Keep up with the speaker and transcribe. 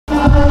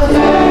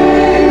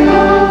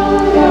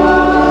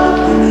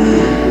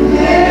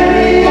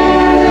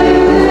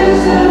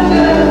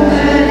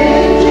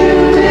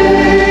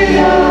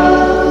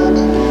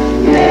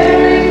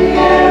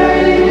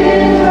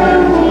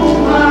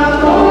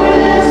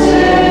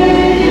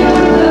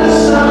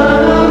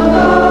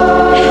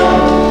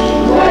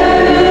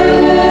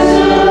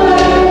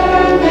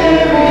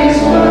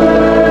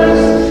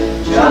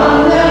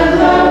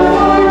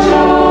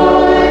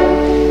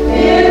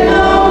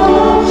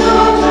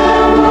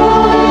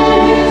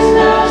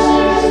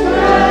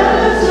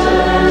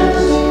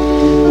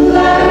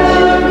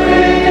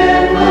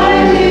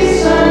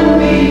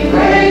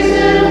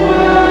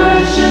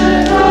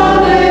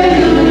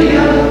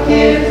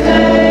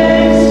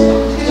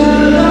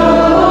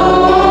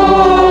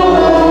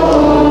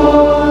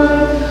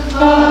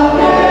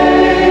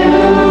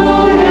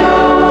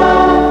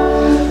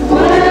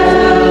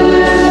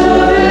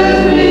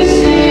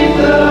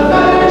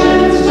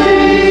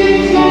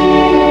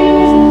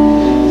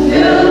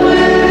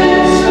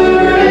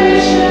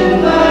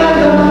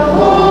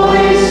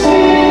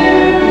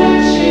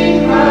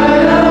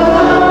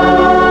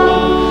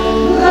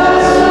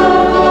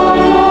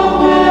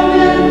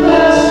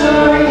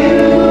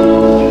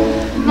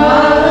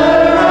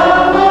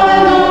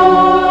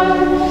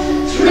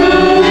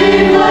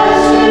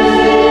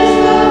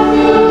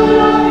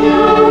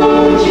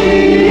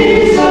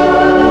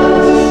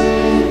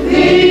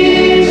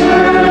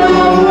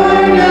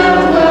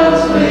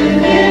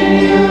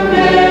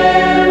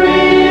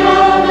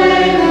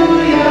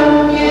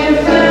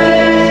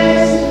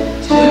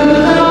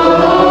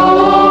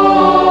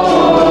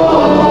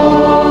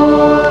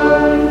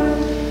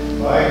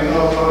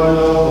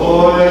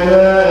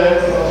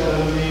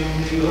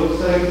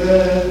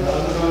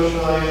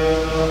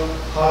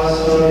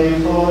Praise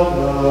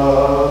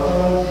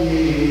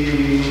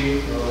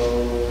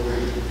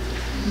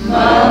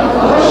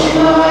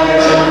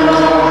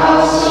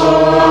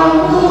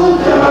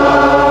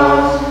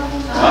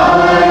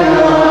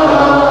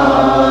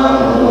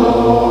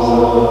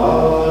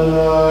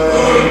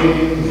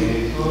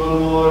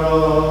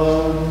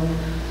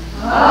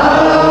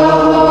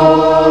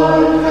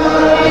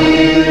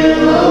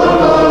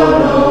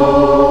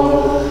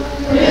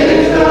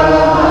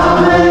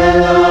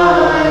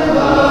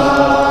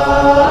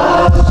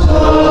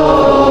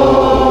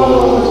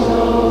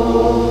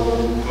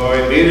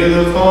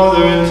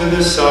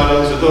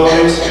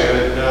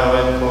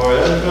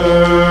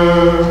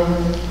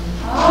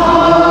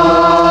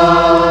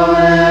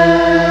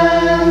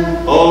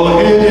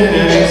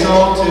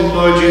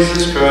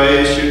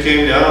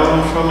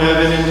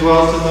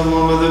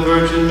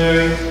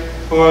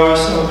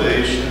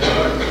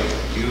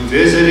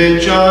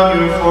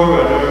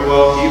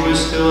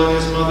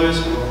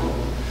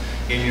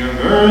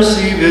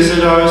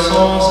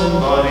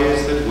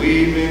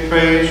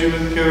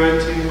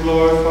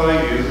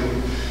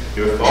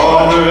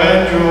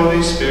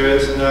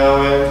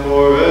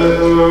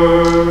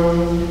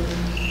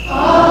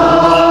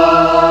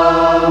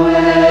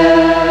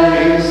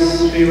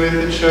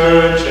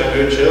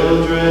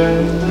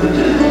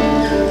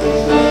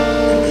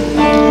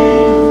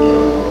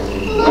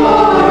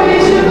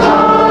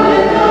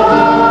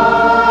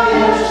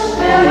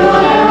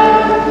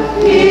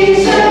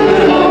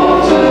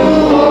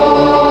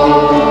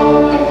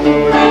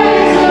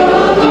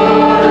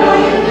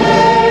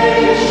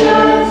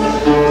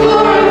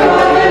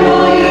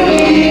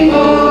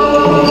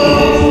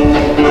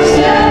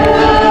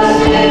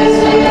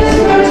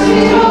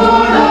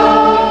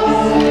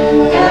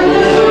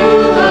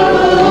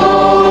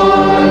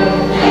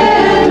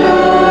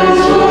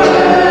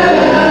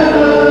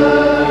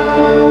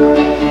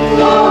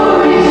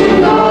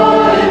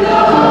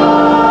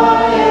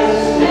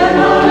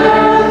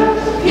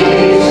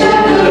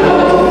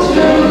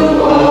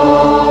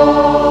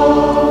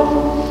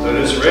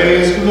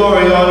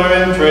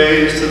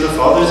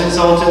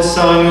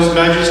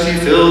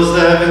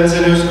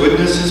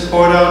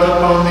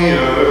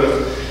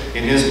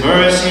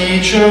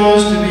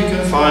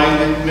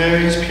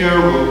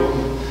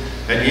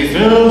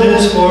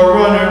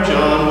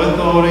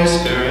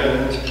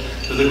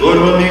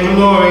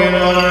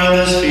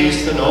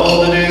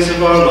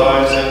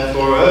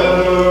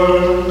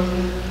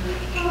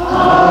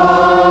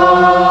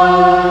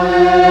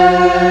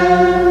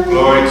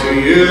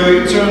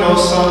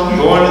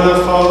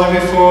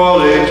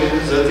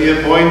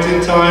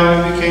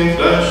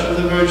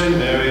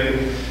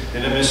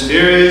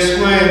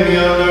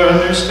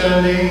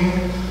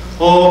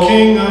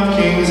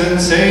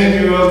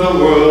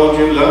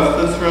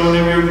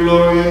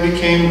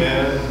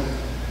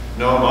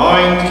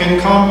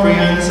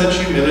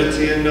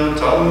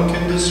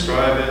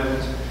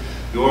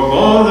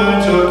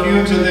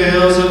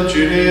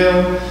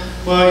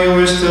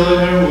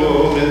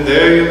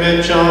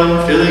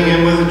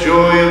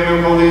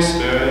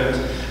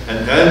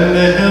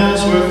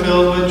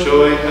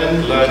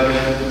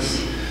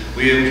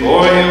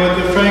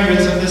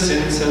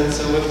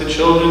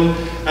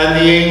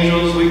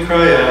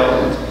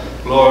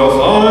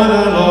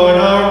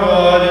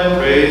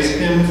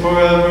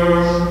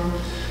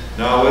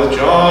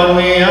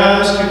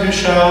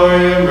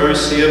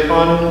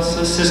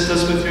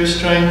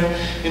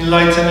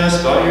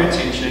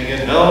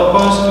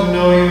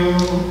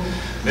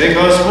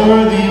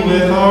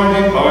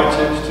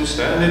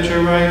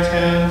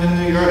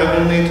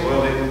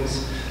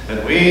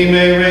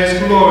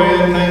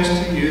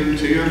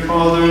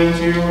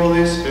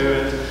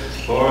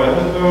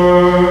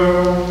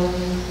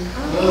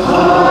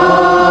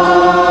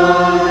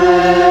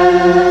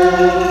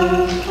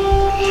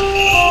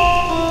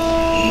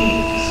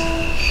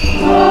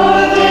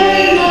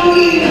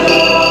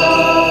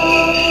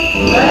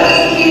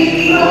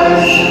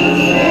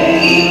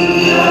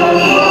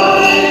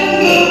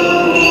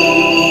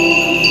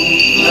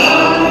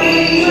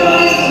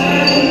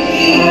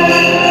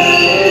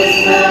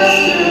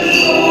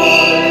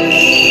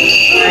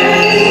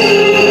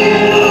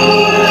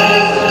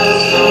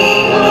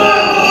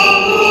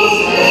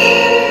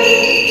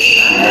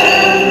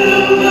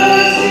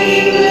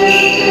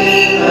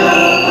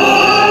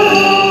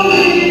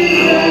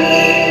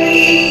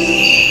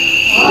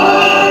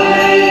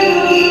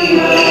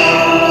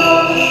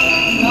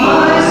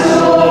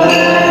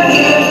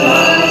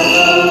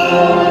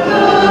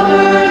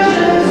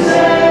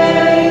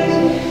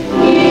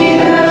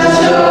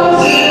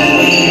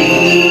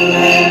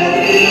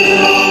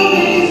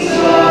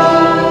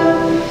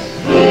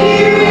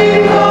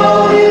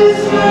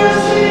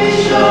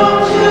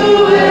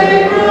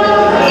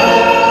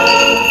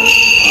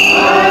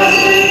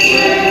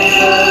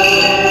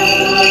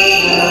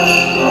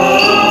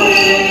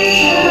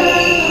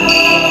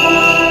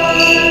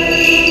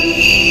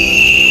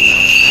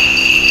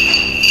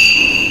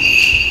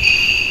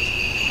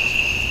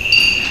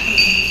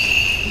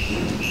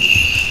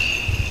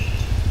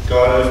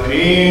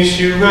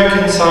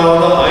reconcile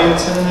the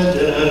heights and the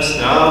depths,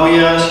 now we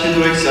ask you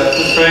to accept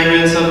the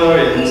fragrance of our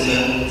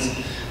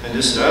incense, and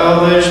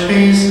establish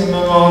peace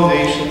among all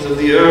nations of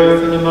the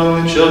earth and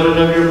among the children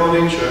of your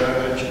holy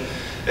church.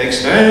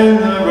 Extend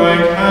the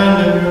right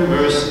hand of your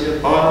mercy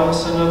upon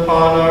us and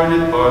upon our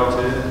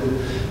departed,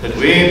 that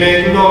we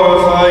may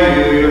glorify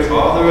you, your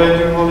Father, and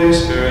your Holy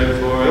Spirit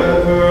forever.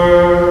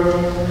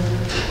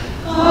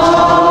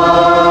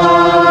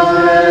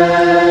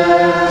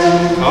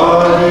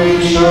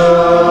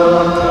 Amen.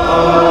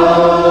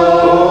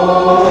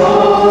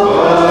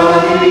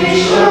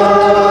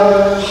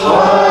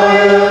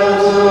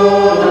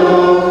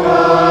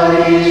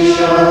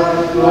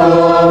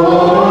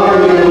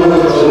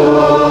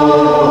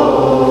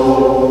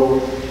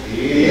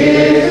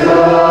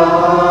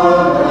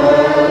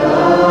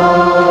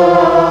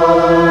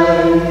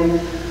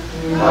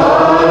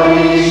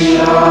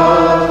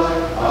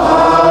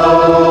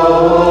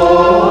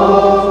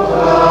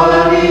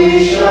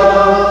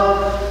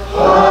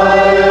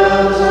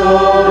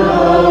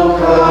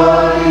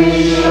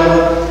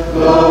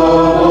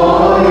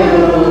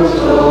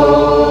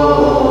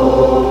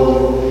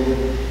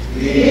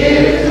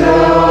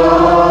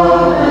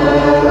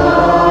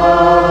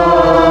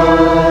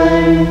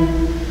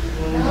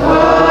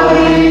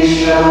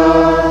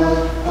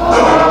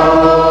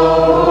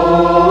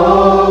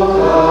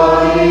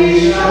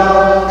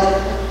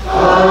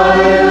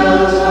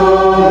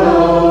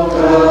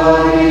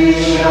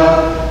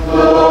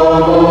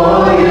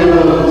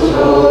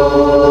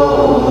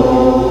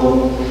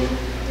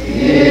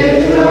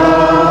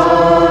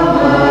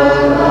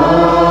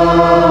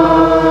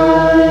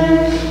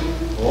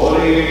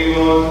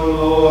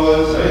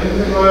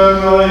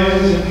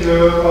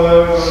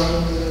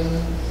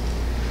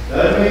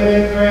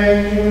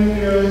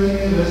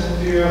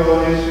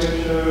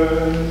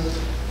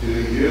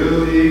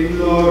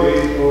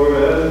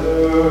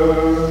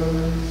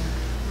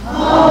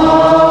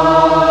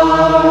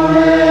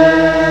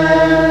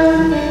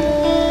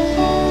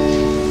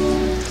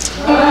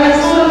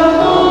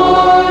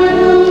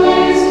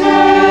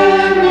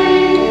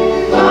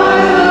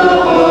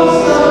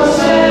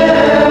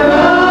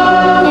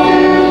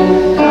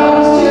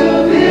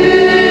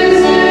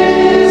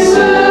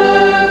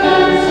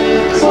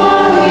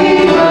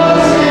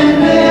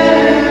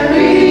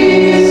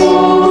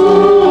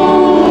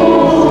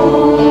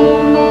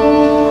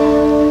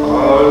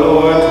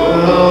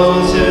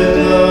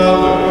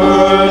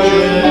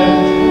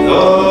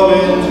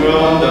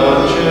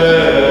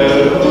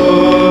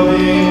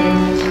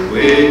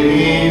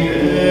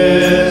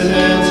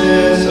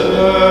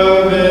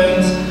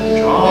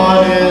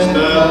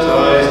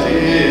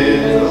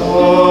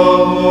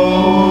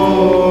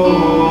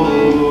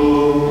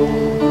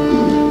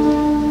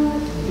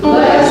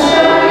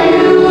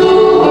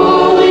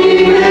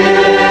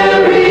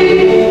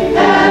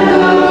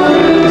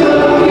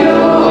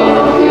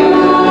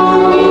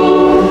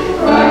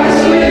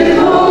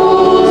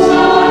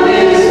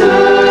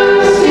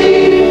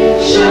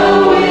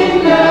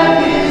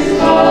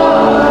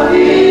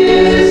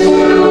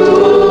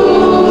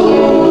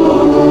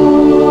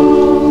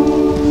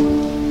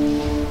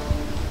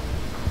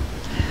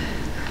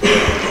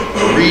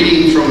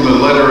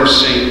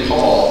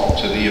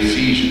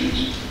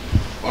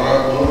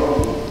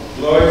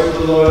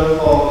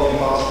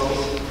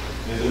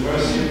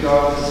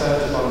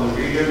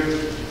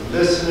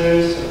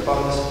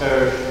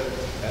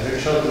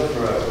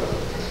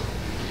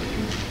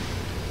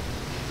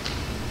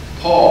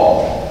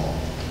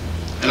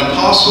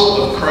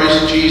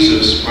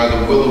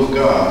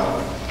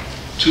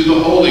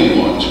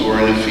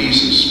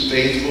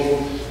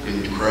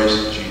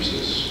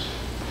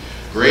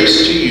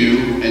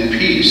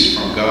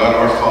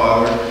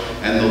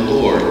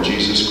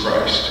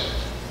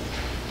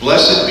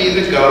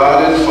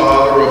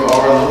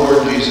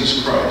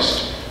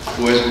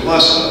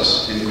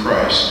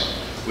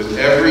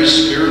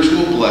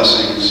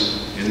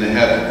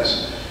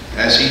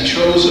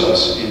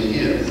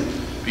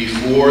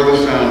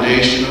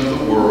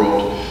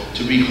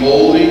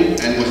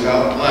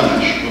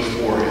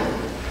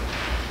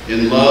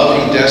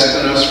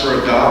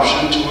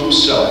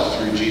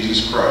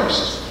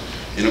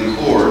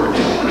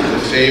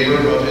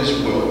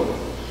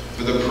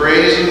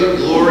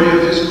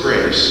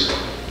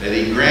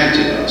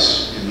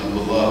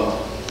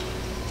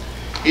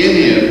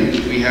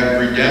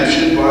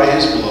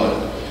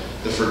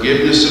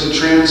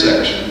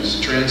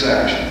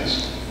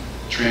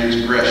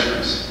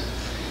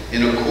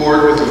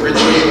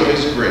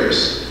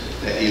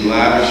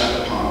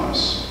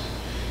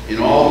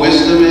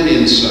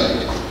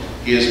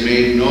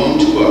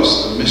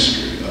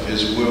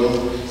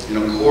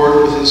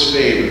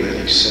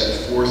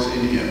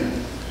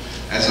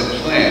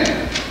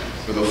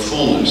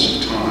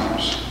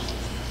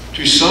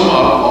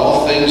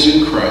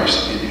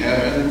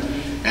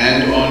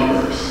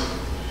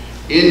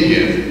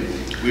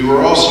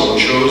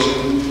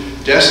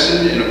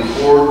 Destined in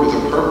accord with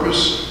the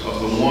purpose of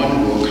the one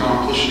who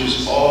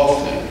accomplishes all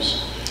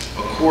things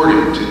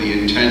according to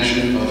the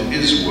intention of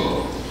his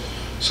will,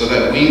 so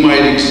that we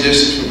might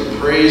exist for the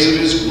praise of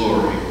his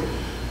glory,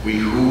 we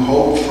who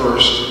hope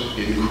first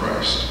in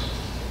Christ.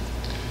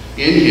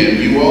 In him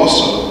you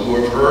also,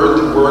 who have heard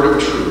the word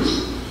of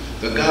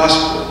truth, the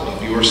gospel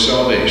of your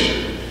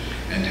salvation,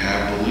 and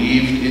have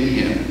believed in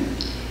him,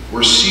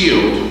 were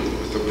sealed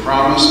with the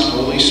promised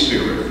Holy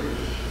Spirit,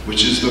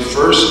 which is the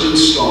first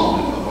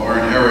installment of our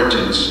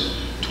inheritance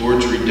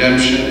towards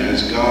redemption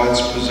as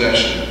God's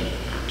possession,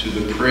 to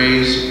the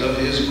praise of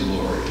his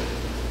glory.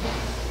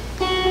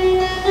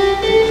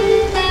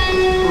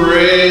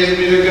 Praise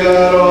be to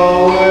God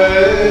always.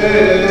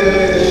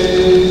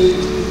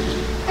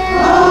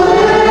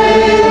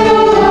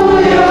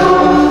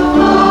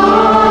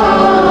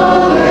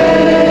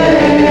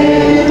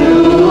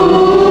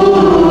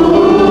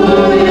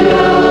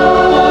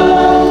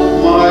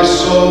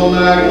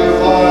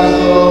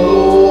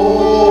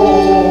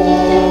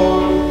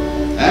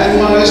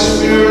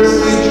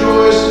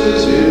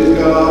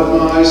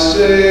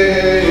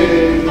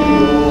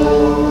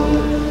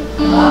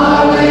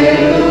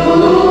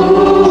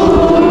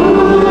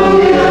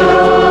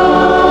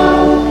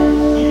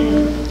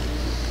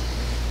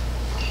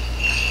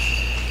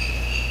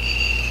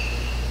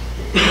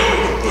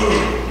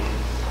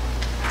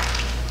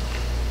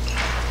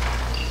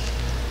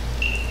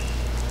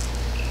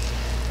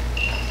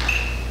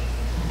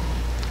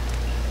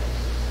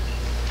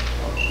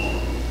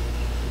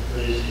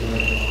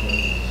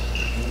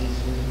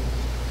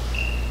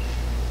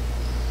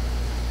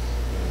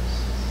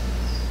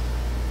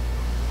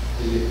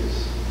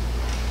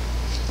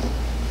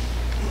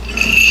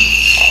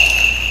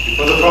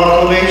 For the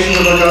proclamation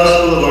of the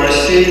gospel of our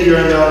Savior,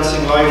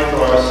 announcing life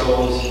for our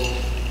souls,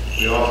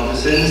 we offer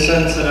this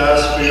incense and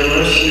ask for your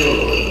mercy, O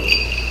Lord.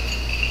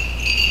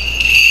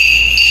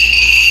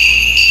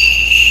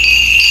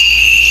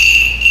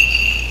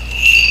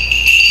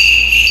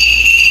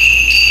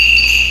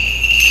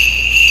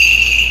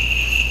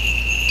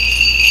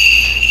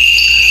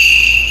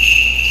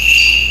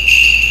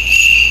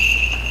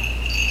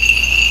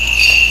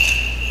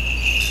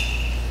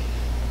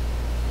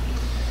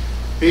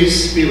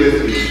 Peace be with you.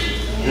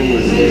 And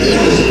with you.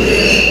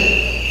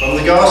 From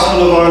the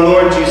Gospel of our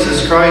Lord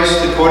Jesus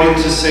Christ, according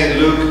to St.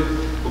 Luke,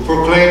 who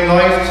proclaimed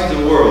life to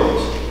the world,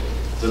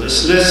 let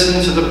us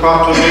listen to the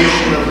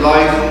proclamation of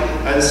life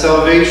and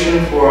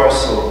salvation for our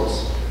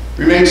souls.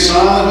 Remain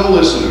silent, O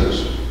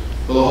listeners,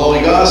 for the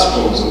Holy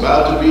Gospel is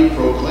about to be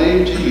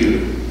proclaimed to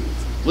you.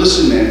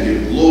 Listen and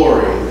give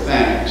glory and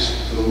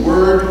thanks to the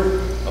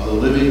word of the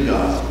living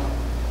God.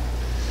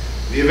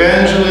 The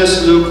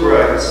evangelist Luke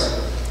writes,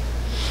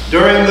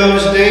 during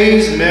those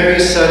days, Mary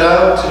set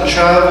out and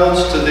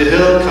traveled to the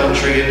hill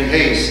country in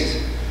haste,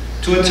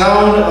 to a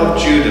town of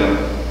Judah,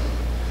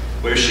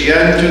 where she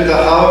entered the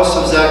house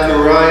of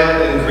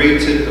Zechariah and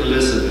greeted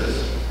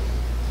Elizabeth.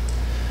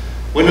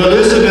 When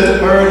Elizabeth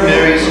heard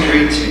Mary's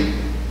greeting,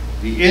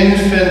 the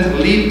infant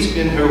leaped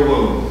in her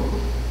womb,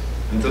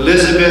 and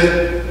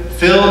Elizabeth,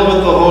 filled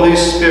with the Holy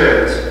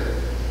Spirit,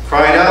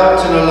 cried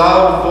out in a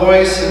loud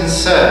voice and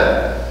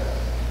said,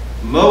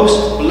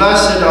 "Most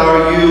blessed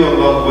are you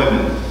among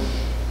women,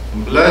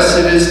 and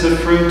blessed is the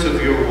fruit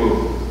of your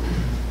womb.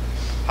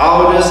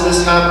 How does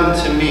this happen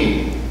to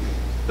me,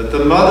 that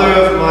the mother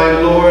of my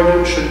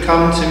Lord should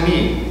come to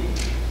me?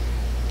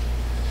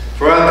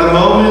 For at the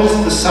moment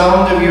the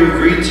sound of your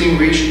greeting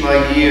reached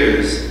my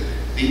ears,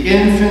 the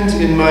infant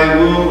in my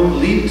womb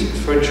leaped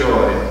for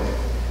joy.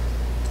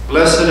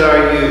 Blessed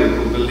are you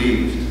who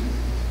believed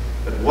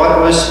that what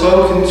was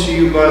spoken to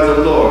you by the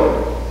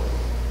Lord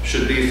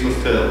should be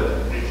fulfilled."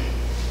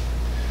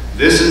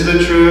 This is the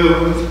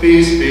truth.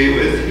 Peace be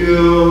with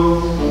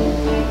you.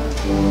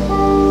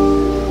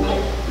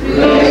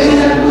 Praise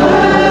and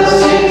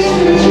blessings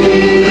to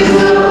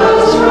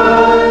Jesus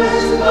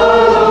Christ,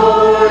 our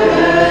Lord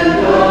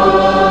and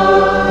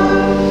God,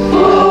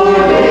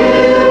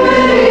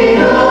 forgiving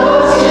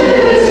us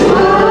His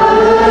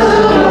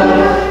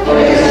word.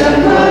 Praise and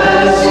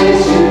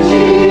blessings to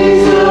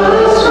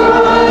Jesus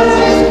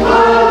Christ,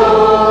 our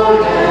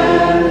Lord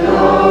and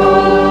God.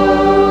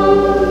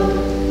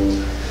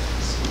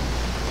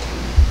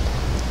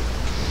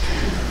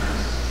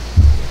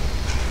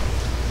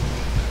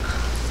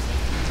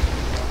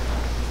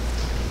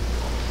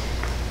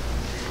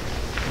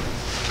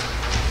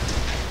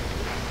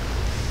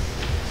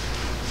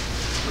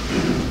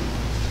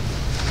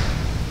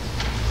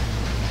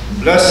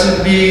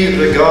 Blessed be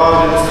the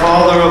God and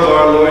Father of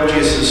our Lord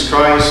Jesus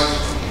Christ,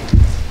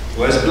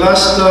 who has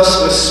blessed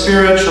us with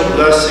spiritual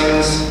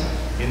blessings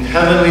in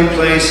heavenly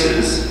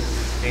places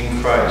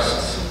in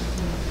Christ.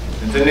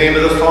 In the name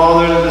of the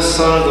Father, and the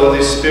Son, and the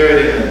Holy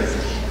Spirit, amen.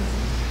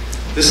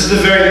 This is the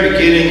very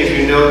beginning, if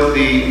you note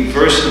the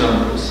verse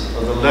numbers,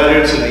 of the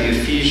letter to the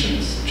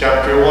Ephesians,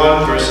 chapter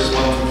 1, verses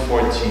 1 through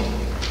 14.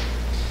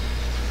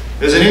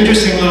 There's an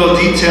interesting little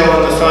detail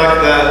in the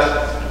fact that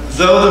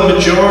though the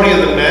majority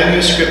of the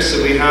manuscripts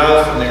that we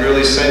have from the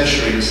early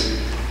centuries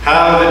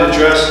have it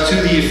addressed to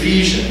the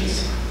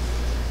Ephesians,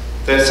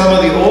 that some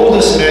of the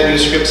oldest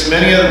manuscripts,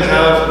 many of them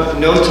have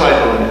no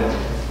title in it.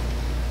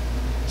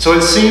 So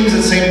it seems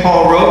that St.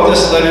 Paul wrote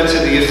this letter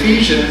to the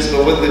Ephesians,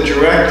 but with the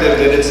directive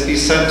that it's be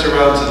sent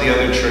around to the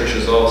other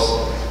churches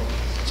also.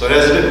 So it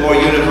has a bit more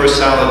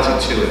universality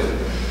to it,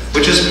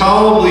 which is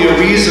probably a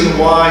reason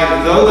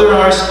why, though there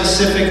are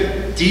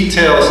specific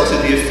details to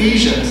the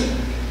Ephesians,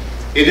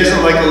 it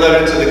isn't like a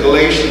letter to the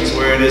Galatians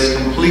where it is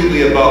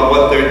completely about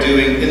what they're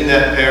doing in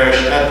that parish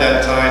at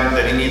that time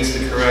that he needs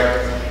to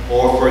correct,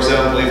 or, for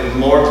example, even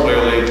more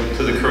clearly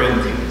to the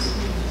Corinthians.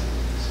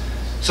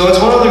 So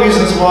it's one of the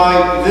reasons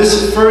why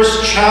this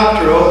first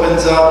chapter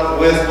opens up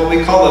with what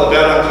we call a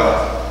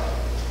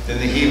barakah in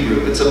the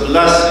Hebrew. It's a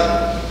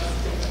blessing.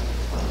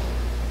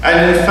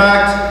 And in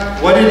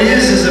fact, what it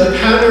is a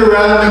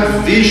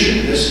panoramic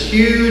vision, this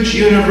huge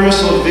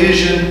universal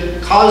vision,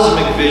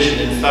 cosmic vision,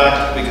 in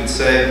fact, we could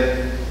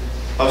say,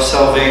 of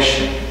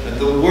salvation. And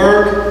the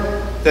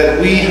work that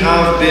we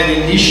have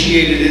been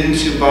initiated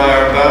into by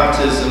our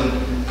baptism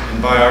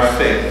and by our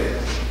faith.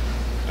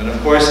 And of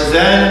course,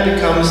 then it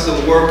becomes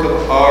the work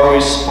of our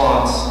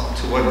response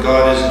to what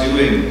God is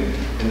doing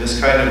in this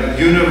kind of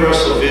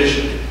universal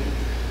vision.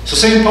 So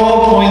St.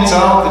 Paul points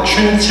out the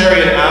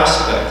Trinitarian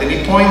aspect, and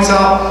he points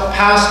out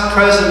past,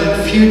 present,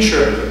 and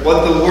future,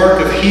 what the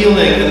work of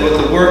healing and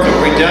what the work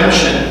of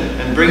redemption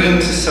and bringing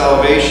to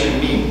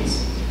salvation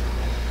means.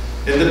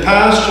 In the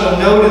past, you'll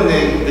note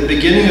in the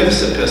beginning of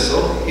this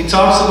epistle, he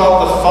talks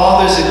about the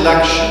Father's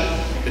election,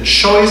 the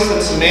choice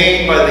that's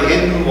made by the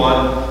Hidden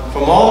One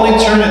from all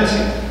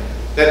eternity,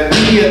 that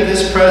we at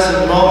this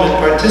present moment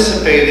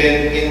participate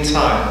in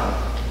time.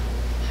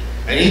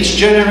 And each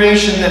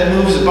generation that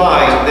moves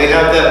by, they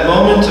have that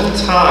moment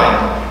of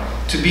time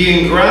to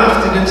be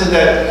engrafted into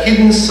that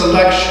hidden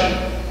selection,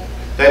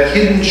 that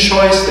hidden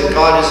choice that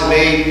God has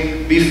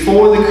made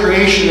before the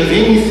creation of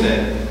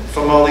anything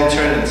from all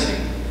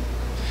eternity.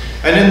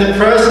 And in the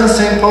present,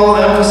 St. Paul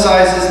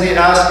emphasizes the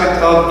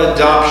aspect of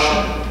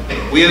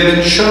adoption. We have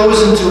been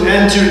chosen to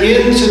enter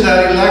into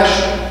that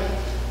election.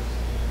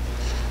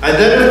 And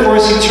then, of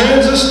course, he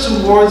turns us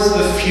towards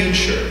the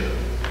future.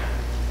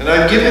 And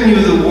I've given you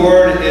the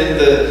word in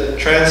the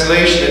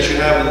translation that you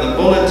have in the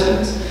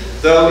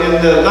bulletins, though in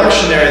the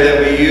lectionary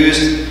that we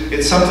used,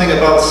 it's something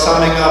about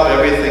summing up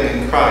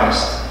everything in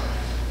Christ.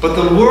 But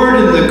the word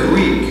in the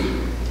Greek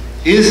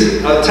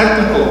is a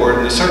technical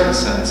word in a certain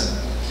sense,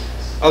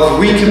 of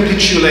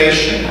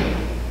recapitulation.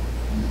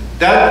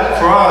 That,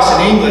 for us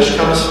in English,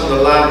 comes from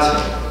the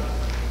Latin.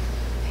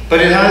 But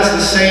it has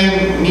the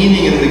same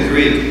meaning in the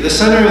Greek. The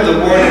center of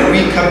the word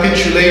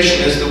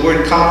recapitulation is the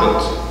word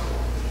caput.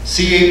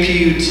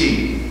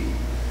 C-A-P-U-T.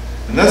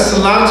 And that's the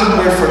Latin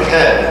word for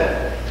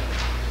head.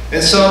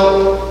 And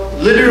so,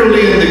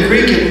 literally in the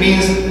Greek, it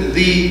means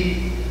the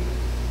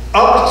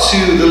up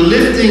to, the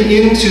lifting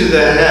into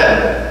the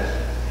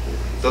head.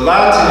 The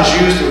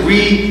Latin is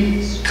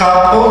used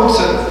caput,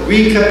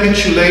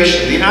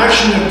 recapitulation, the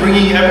action of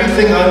bringing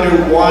everything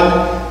under one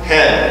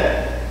head.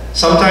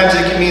 Sometimes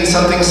it can mean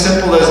something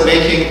simple as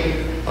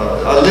making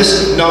a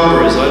list of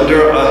numbers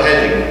under a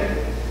heading.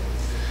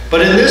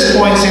 But in this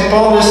point, St.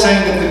 Paul is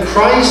saying that the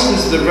Christ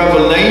is the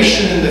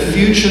revelation in the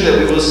future that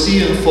we will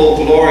see in full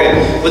glory,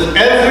 with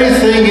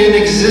everything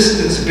in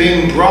existence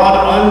being brought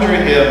under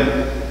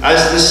him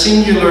as the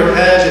singular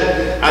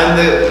head and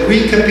the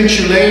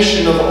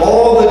recapitulation of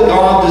all that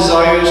God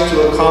desires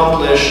to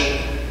accomplish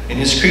in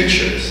his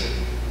creatures.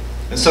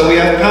 And so we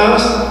have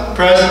past,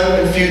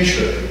 present, and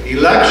future.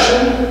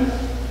 Election,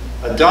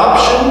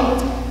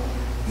 adoption,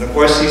 and of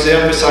course he's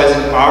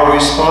emphasizing our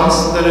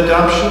response to that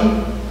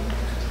adoption,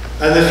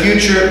 and the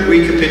future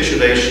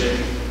recapitulation.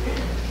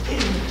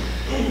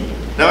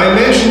 Now I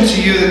mentioned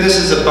to you that this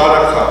is a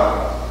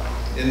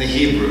barakah in the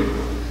Hebrew.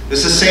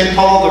 This is St.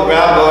 Paul the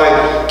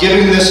rabbi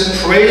giving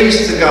this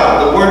praise to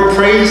God. The word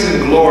praise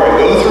and glory.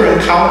 Go through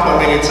and count how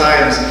many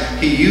times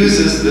he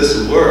uses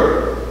this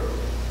word.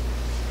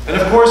 And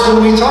of course,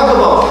 when we talk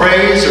about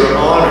praise or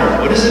honor,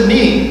 what does it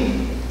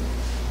mean?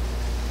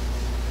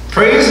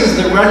 Praise is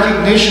the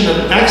recognition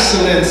of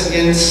excellence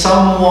in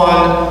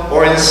someone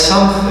or in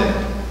something.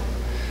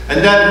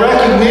 And that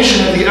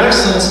recognition of the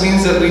excellence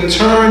means that we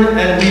turn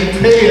and we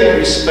pay it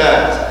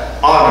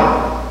respect,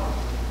 honor.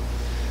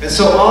 And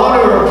so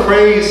honor or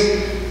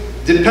praise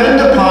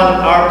depend upon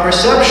our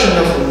perception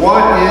of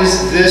what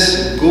is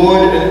this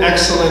good and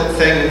excellent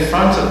thing in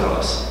front of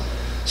us.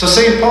 So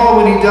St. Paul,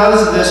 when he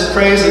does this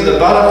praise of the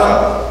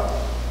barakah,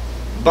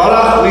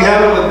 barach, we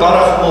have it with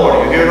barach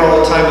mor. You hear it all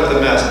the time at the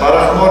Mass.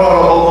 Barach mor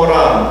oroho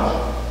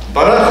moram.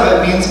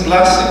 Barach means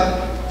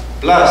blessing,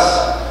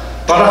 bless.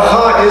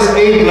 Barakah is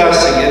a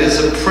blessing. It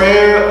is a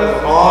prayer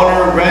of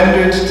honor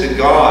rendered to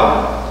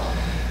God.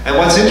 And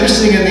what's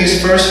interesting in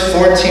these first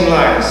 14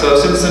 lines, so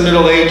since the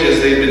Middle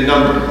Ages they've been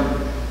numbered.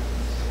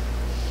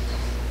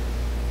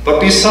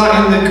 But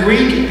in the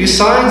Greek,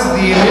 besides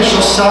the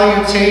initial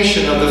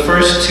salutation of the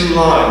first 2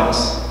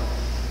 lines,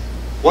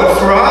 what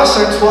for us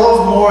are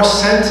 12 more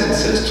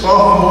sentences,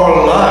 12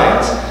 more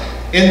lines,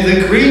 in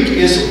the Greek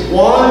is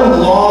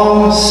one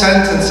long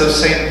sentence of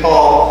St.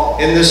 Paul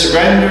in this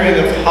rendering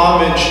of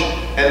homage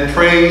and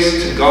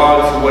praise to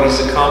God for what he's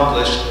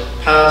accomplished,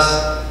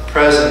 past,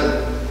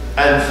 present,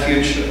 and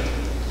future.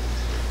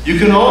 You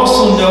can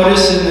also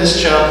notice in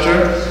this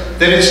chapter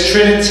that it's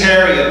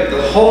Trinitarian,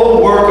 the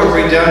whole work of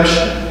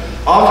redemption.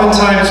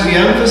 Oftentimes we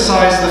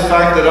emphasize the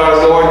fact that our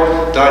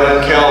Lord died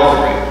on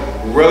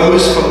Calvary,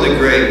 rose from the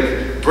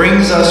grave,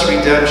 brings us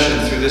redemption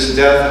through this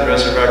death and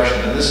resurrection,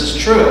 and this is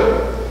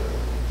true.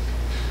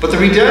 But the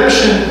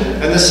redemption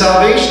and the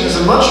salvation is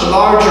a much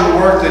larger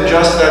work than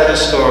just that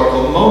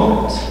historical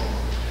moment.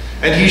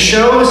 And he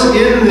shows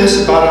in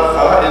this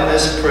barakah, in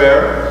this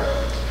prayer,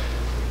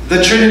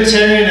 the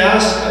Trinitarian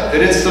aspect,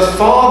 that it's the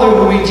Father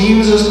who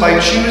redeems us by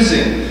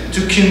choosing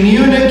to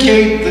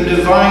communicate the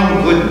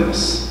divine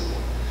goodness.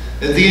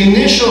 The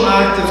initial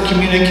act of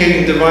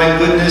communicating divine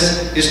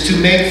goodness is to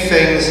make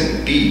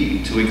things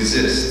be, to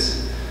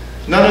exist.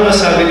 None of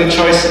us have any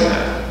choice in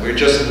that. We're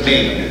just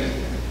made.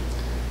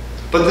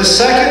 But the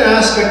second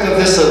aspect of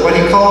this, what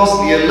he calls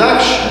the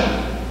election,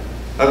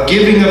 of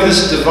giving of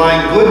this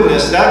divine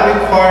goodness,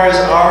 that requires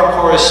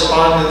our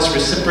correspondence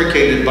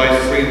reciprocated by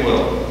free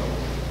will,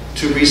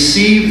 to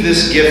receive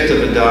this gift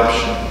of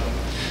adoption.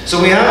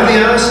 So we have the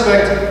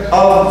aspect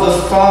of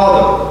the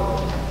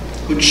Father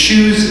who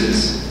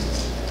chooses.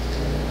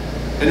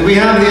 And we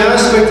have the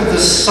aspect of the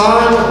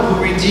Son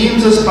who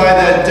redeems us by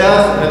that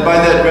death and by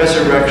that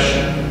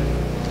resurrection,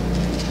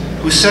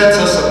 who sets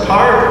us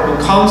apart,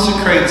 who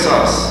consecrates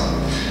us.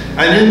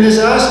 And in this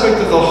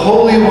aspect of the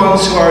holy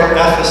ones who are at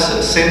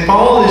Ephesus, St.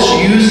 Paul is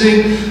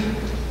using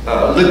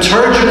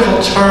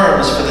liturgical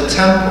terms for the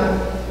temple.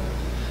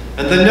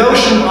 And the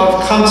notion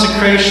of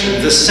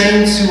consecration, the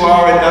saints who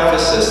are at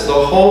Ephesus, the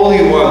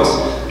holy ones,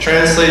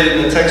 translated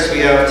in the text we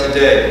have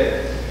today.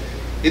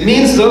 It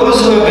means those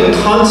who have been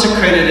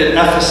consecrated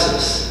at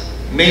Ephesus,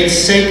 made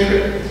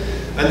sacred.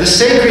 And the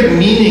sacred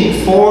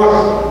meaning for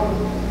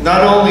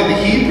not only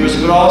the Hebrews,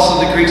 but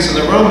also the Greeks and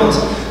the Romans,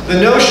 the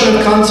notion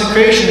of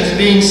consecration is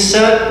being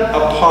set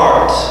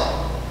apart.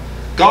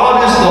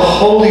 God is the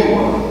Holy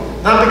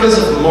One, not because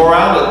of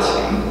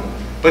morality,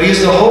 but He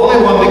is the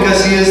Holy One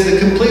because He is the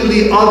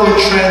completely other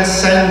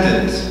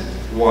transcendent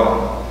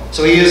one.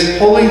 So He is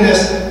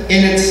holiness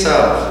in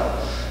itself.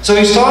 So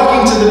He's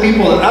talking to the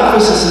people at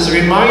Ephesus, is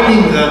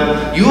reminding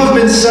them, you have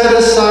been set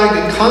aside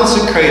and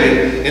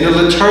consecrated in a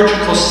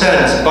liturgical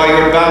sense by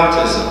your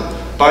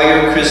baptism, by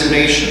your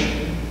chrismation.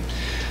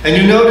 And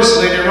you notice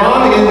later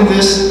on in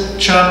this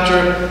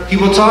chapter, he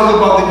will talk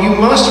about that you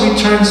must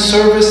return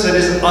service that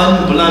is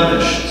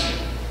unblemished.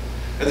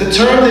 And the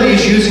term that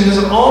he's using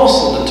is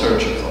also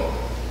liturgical.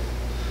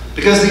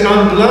 Because the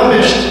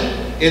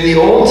unblemished in the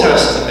Old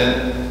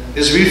Testament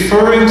is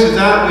referring to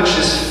that which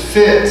is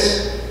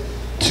fit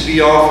to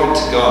be offered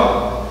to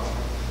God.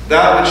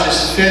 That which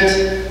is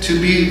fit to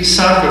be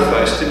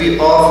sacrificed, to be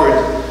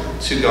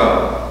offered to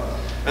God.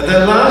 And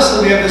then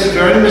lastly, we have this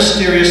very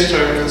mysterious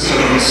term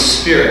concerning the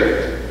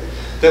Spirit.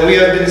 That we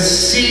have been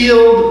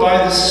sealed by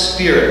the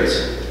Spirit.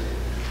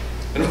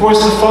 And of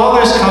course, the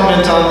Father's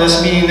comment on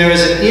this, meaning there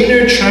is an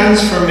inner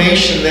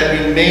transformation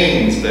that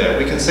remains there.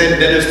 We can say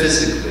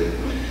metaphysically.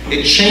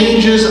 It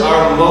changes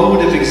our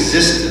mode of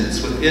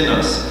existence within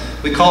us.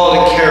 We call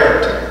it a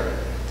character.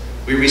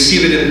 We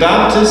receive it in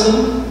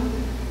baptism.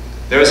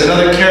 There is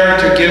another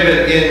character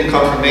given in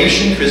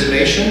confirmation,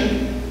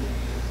 chrismation.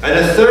 And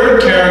a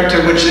third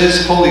character which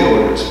is holy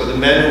orders for the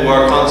men who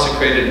are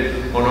consecrated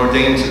and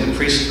ordained to the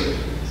priesthood.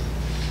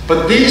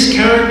 But these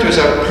characters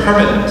are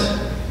permanent,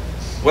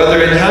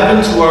 whether in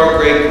heaven to our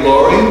great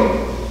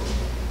glory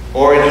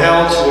or in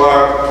hell to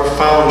our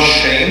profound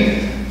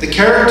shame. The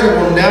character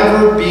will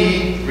never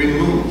be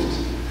removed.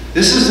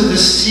 This is the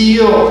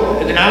seal,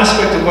 an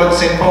aspect of what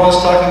St. Paul is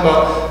talking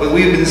about, that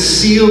we have been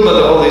sealed by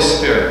the Holy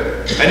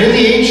Spirit. And in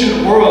the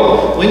ancient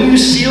world, when you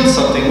seal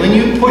something, when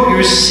you put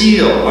your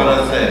seal on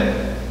a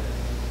thing,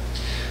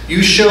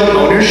 you show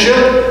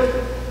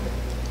ownership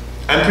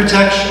and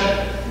protection.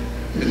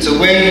 It's a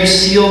way you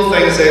seal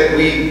things that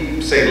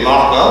we say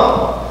lock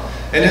up,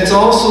 and it's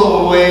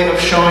also a way of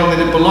showing that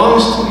it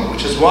belongs to me,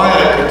 which is why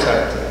I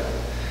protect it.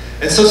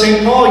 And so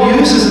St. Paul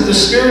uses the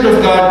Spirit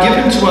of God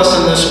given to us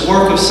in this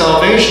work of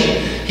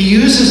salvation. He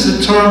uses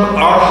the term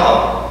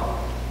arha.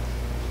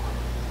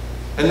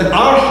 And the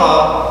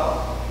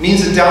arha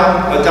means a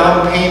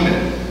down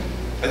payment.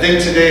 I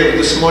think today,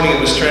 this morning,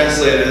 it was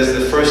translated as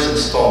the first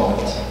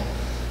installment.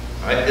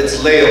 Right?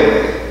 It's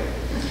layaway.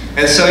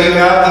 And so you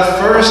have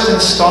the first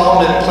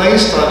installment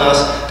placed on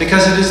us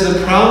because it is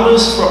the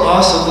promise for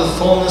us of the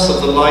fullness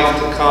of the life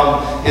to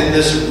come in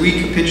this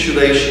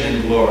recapitulation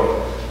in glory.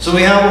 So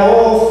we have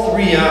all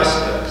three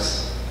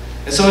aspects.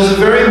 And so it's a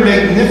very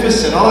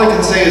magnificent, all I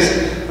can say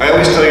is, I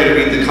always tell you to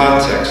read the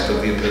context of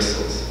the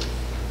epistles.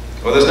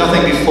 Well, there's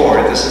nothing before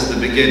it, this is the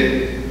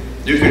beginning.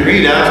 You can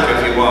read after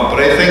if you want,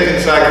 but I think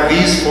in fact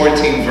these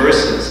 14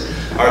 verses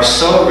are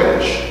so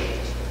rich.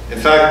 In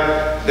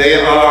fact,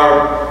 they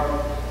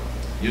are,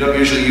 you don't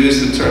usually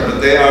use the term, but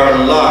they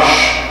are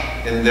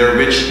lush in their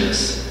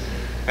richness.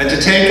 And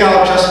to take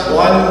out just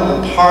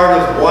one part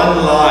of one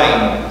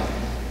line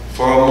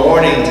for a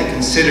morning to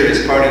consider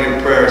as part of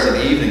your prayers in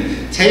the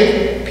evening,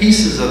 take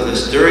pieces of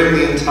this during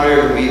the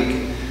entire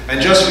week and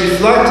just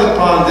reflect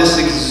upon this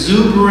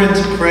exuberant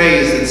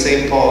praise that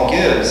St. Paul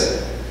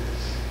gives.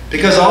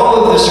 Because all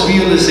of this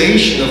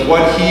realization of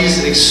what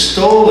he's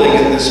extolling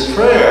in this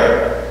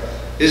prayer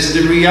is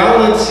the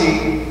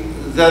reality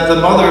that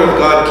the Mother of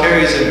God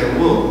carries in her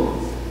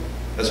womb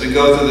as we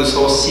go through this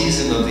whole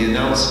season of the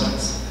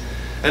announcements.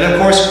 And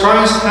of course,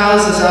 Christ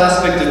has this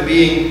aspect of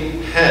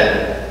being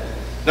head.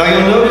 Now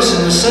you'll notice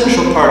in the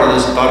central part of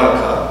this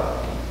barakah,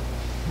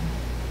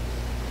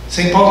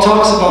 St. Paul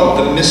talks about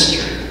the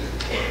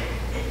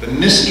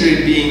mystery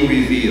being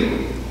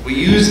revealed. We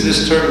use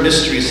this term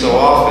mystery so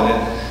often,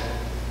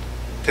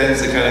 it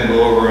tends to kind of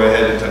go over our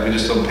head and we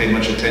just don't pay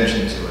much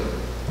attention to it.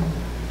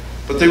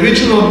 But the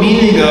original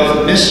meaning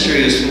of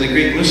mystery is from the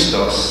Greek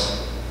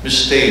mystos,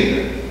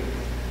 mystein.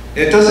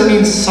 It doesn't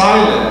mean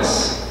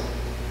silence.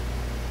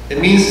 It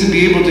means to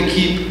be able to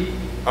keep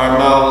our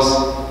mouths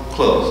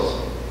closed.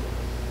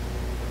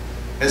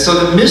 And so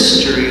the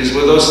mysteries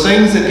were those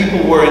things that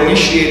people were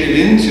initiated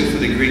into for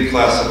the Greek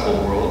classical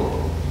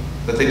world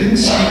that they didn't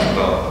speak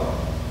about.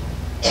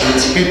 So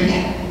it's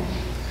hidden.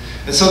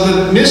 And so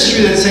the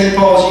mystery that St.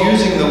 Paul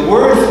is using the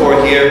word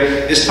for here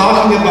is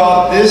talking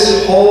about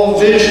this whole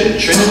vision: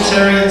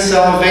 Trinitarian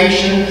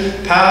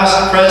salvation,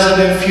 past, present,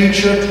 and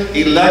future,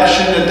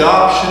 election,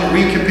 adoption,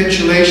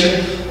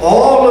 recapitulation,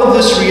 all of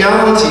this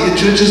reality,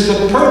 which is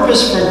the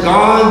purpose for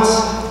God's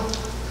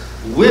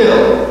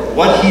will,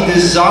 what he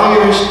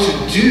desires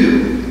to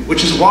do,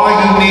 which is why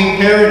he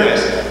made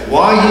paradise,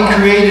 why he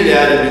created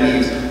Adam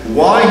and Eve,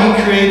 why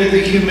he created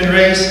the human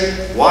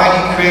race, why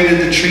he created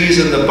the trees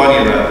and the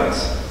bunny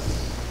rabbits.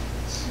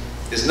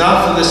 It's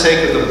not for the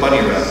sake of the bunny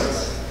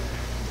rabbits.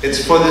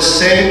 It's for the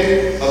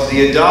sake of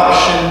the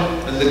adoption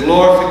and the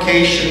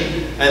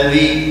glorification and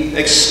the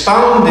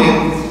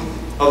expounding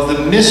of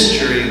the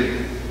mystery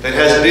that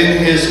has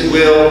been his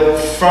will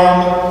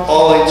from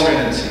all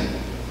eternity.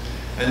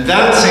 And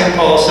that, St.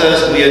 Paul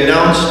says, we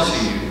announce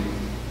to you.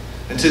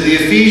 And to the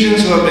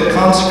Ephesians who have been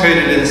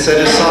consecrated and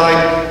set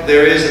aside,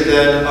 there is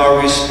then our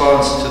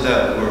response to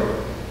that word.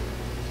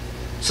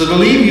 So to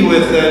leave you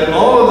with then,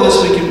 all of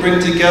this we can bring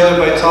together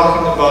by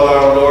talking about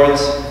our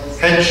Lord's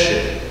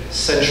headship,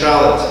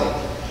 centrality.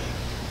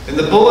 In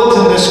the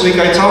bulletin this week,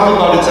 I talk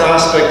about its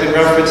aspect in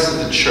reference to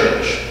the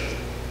church.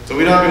 So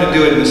we're not going to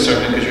do it in the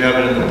sermon because you have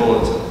it in the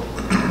bulletin.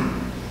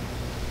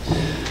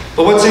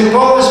 But what St.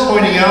 Paul is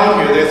pointing out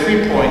here, there are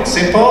 3 points.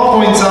 St.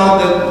 Paul points out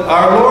that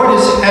our Lord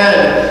is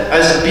head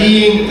as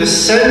being the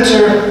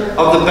center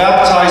of the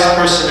baptized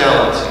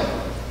personality.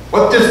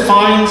 What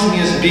defines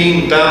me as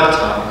being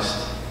baptized?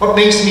 What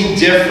makes me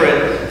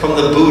different from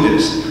the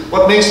Buddhist?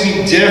 What makes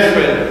me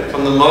different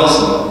from the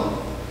Muslim?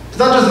 It's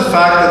not just the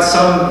fact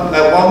that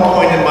at one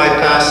point in my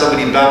past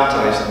somebody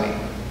baptized me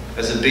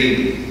as a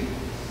baby.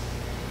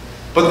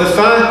 But the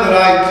fact that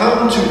I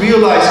come to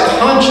realize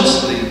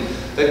consciously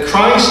that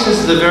Christ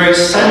is the very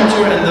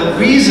center and the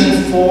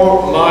reason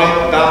for my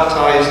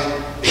baptized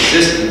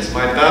existence,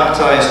 my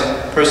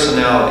baptized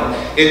personality.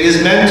 It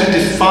is meant to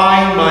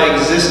define my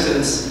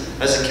existence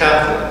as a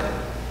Catholic.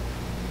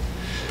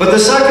 But the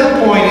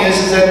second point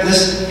is that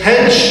this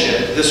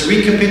headship, this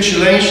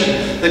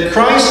recapitulation, that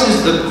Christ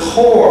is the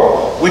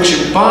core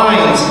which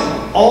binds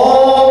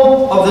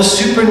all of the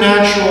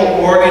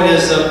supernatural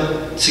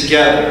organism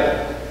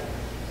together.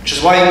 Which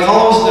is why he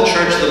calls the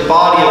church the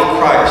body of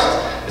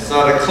Christ. It's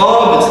not a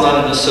club, it's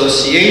not an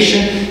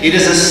association. It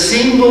is a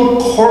single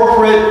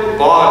corporate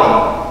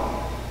body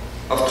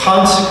of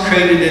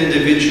consecrated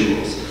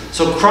individuals.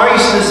 So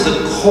Christ is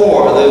the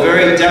core, the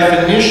very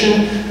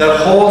definition that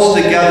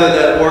holds together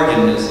that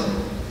organism.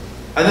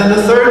 And then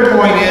the third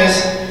point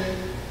is,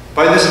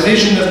 by this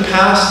vision of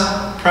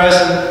past,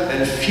 present,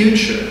 and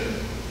future,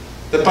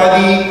 that by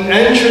the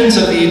entrance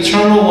of the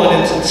Eternal One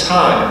into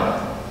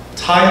time,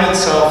 time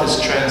itself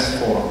is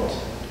transformed.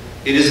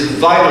 It is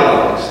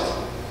vitalized.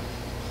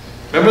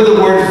 Remember,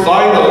 the word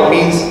vital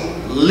means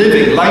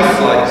living,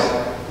 lifelike.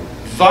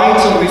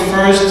 Vital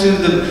refers to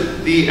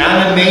the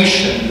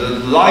animation, the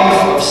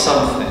life of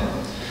something.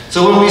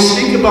 So when we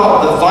speak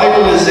about the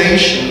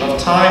vitalization of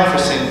time for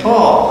St.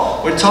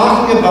 Paul, we're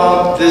talking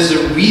about there's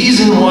a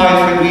reason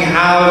why we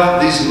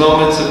have these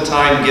moments of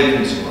time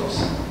given to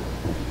us.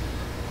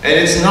 And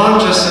it's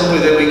not just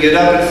simply that we get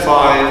up at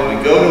 5,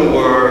 we go to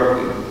work,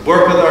 we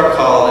work with our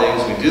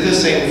colleagues, we do the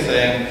same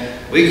thing,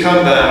 we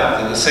come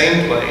back to the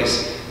same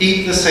place,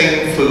 eat the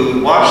same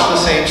food, watch the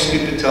same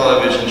stupid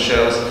television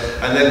shows,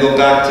 and then go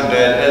back to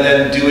bed, and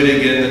then do it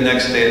again the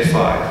next day at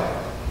 5.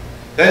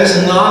 That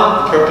is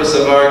not the purpose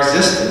of our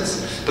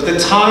existence. But the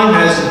time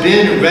has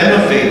been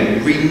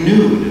renovated,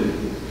 renewed.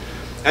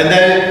 And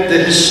that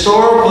the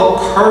historical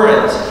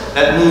current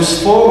that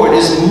moves forward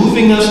is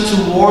moving us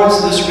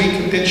towards this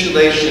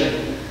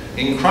recapitulation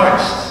in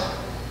Christ.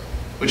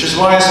 Which is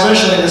why,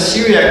 especially in the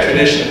Syriac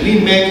tradition, we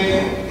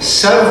make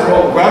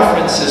several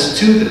references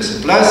to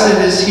this. Blessed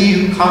is he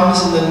who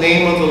comes in the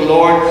name of the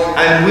Lord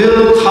and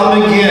will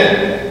come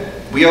again.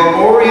 We are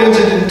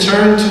oriented and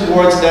turned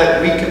towards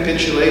that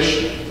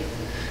recapitulation.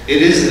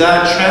 It is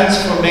that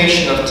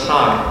transformation of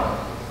time.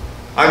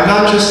 I'm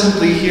not just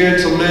simply here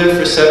to live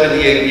for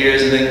 78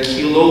 years and then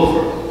keel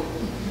over.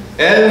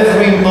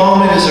 Every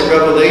moment is a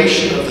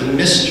revelation of the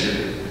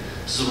mystery.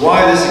 This is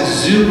why this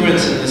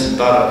exuberance in this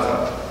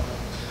barakah.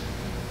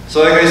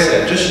 So like I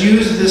said, just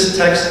use this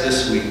text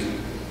this week,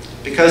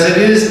 because it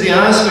is the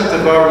aspect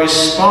of our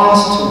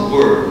response to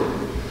word.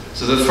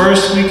 So the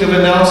first week of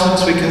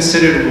announcements we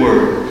considered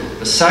word.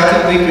 The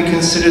second week we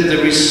considered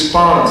the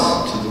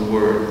response to the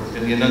word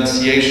and the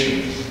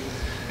annunciation.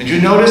 And you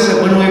notice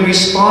that when we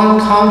respond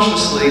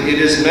consciously, it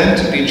is meant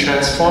to be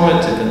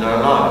transformative in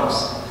our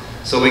lives.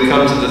 So we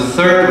come to the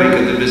third week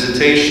of the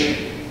visitation.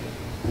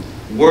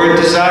 Word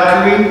to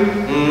Zachary,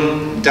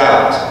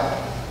 doubt.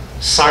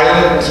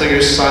 Silent until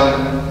your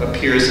son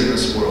appears in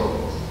this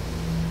world.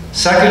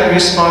 Second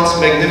response,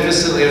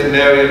 magnificently, of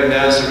Mary of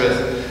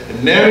Nazareth.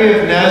 And Mary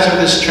of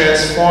Nazareth is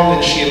transformed,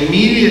 and she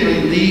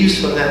immediately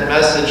leaves from that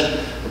message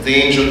of the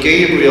angel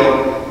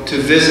Gabriel to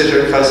visit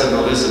her cousin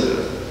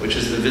Elizabeth, which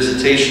is the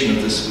visitation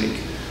of this week.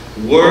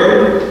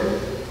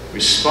 Word,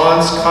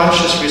 response,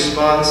 conscious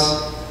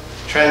response,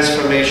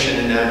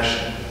 transformation in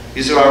action.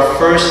 These are our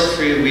first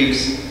 3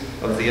 weeks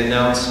of the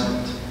announcement.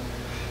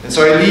 And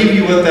so I leave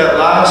you with that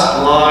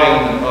last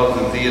line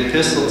of the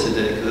epistle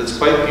today, because it's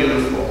quite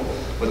beautiful,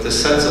 with the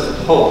sense of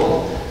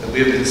hope that we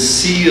have been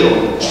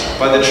sealed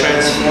by the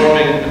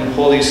transforming and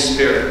Holy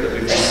Spirit that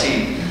we've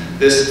received.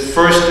 This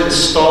first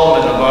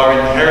installment of our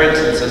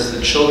inheritance as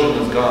the children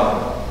of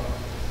God.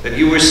 That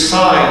you were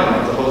signed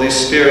with the Holy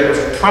Spirit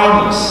of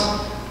promise.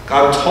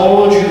 God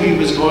told you He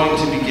was going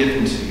to be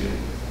given to you.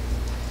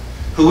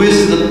 Who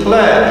is the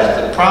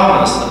pledge, the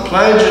promise, the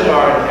pledge of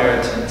our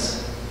inheritance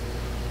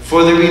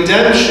for the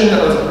redemption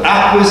of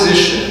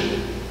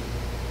acquisition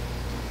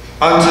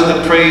unto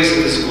the praise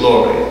of His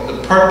glory.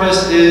 The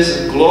purpose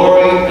is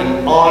glory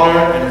and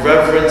honor and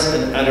reverence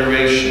and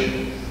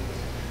adoration.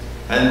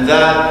 And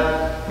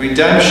that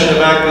redemption of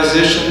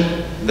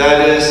acquisition,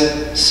 that is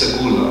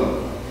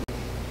segula.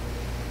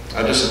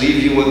 I'll just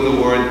leave you with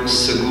the word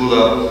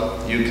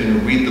segula. You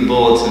can read the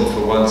bulletin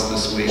for once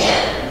this week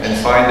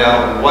and find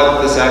out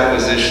what this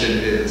acquisition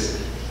is.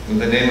 In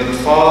the name of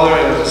the Father,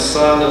 and of the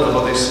Son, and of the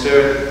Holy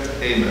Spirit,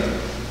 amen.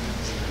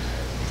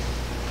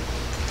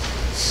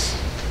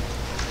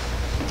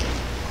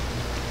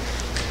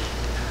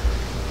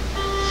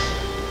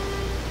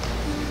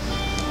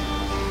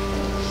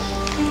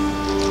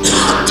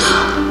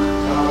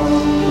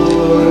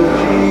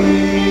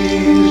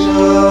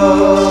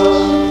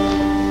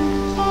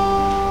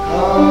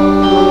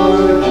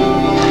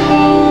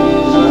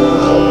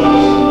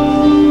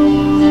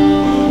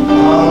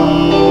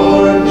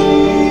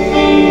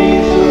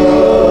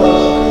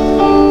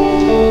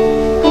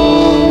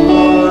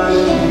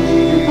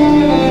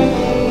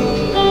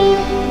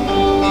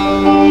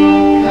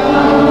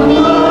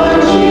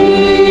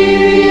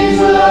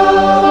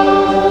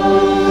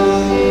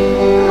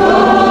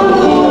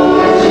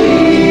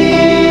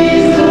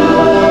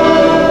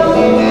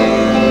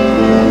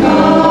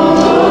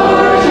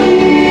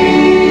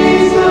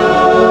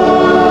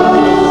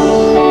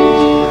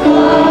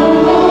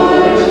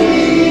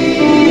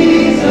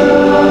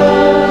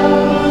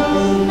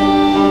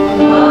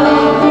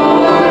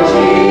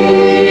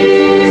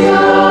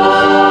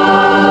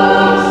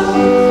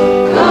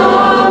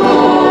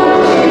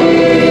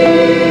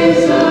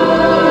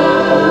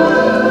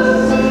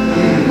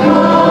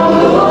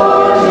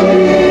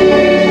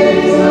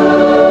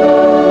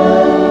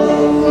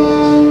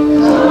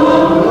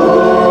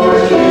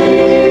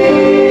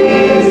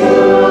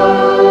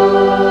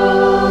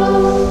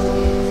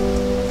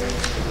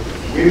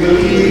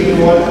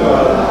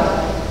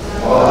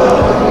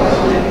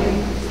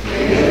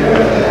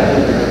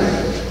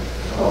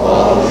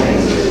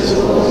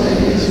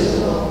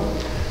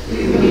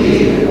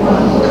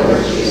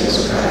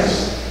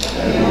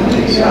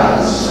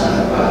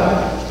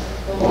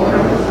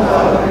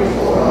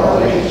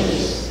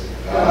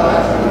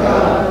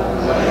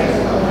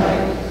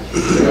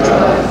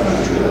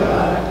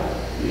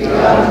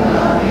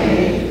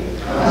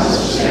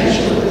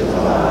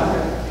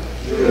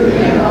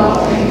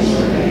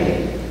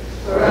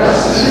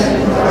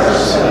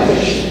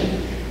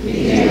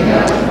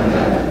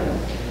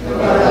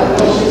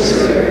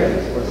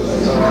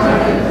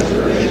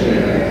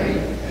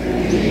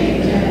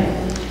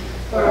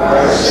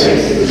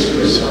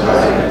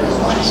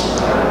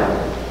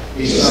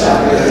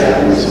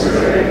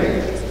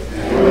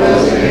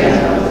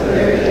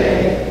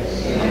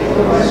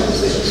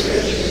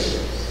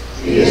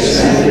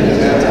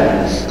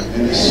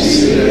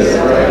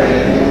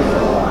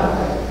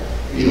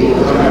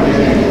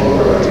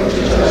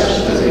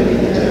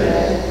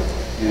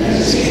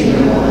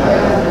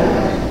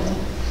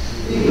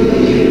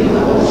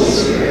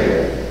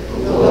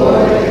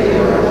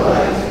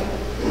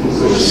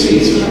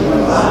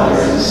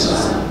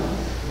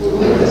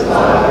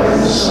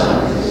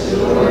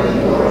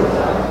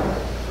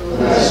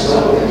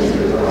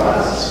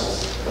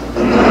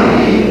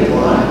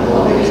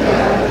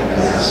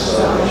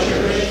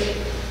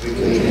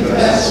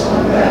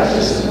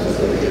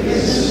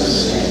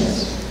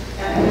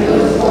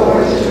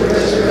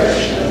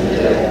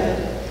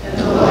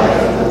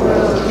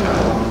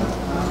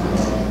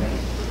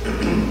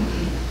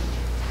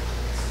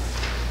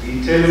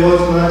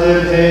 Itelvot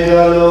madem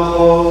hedalo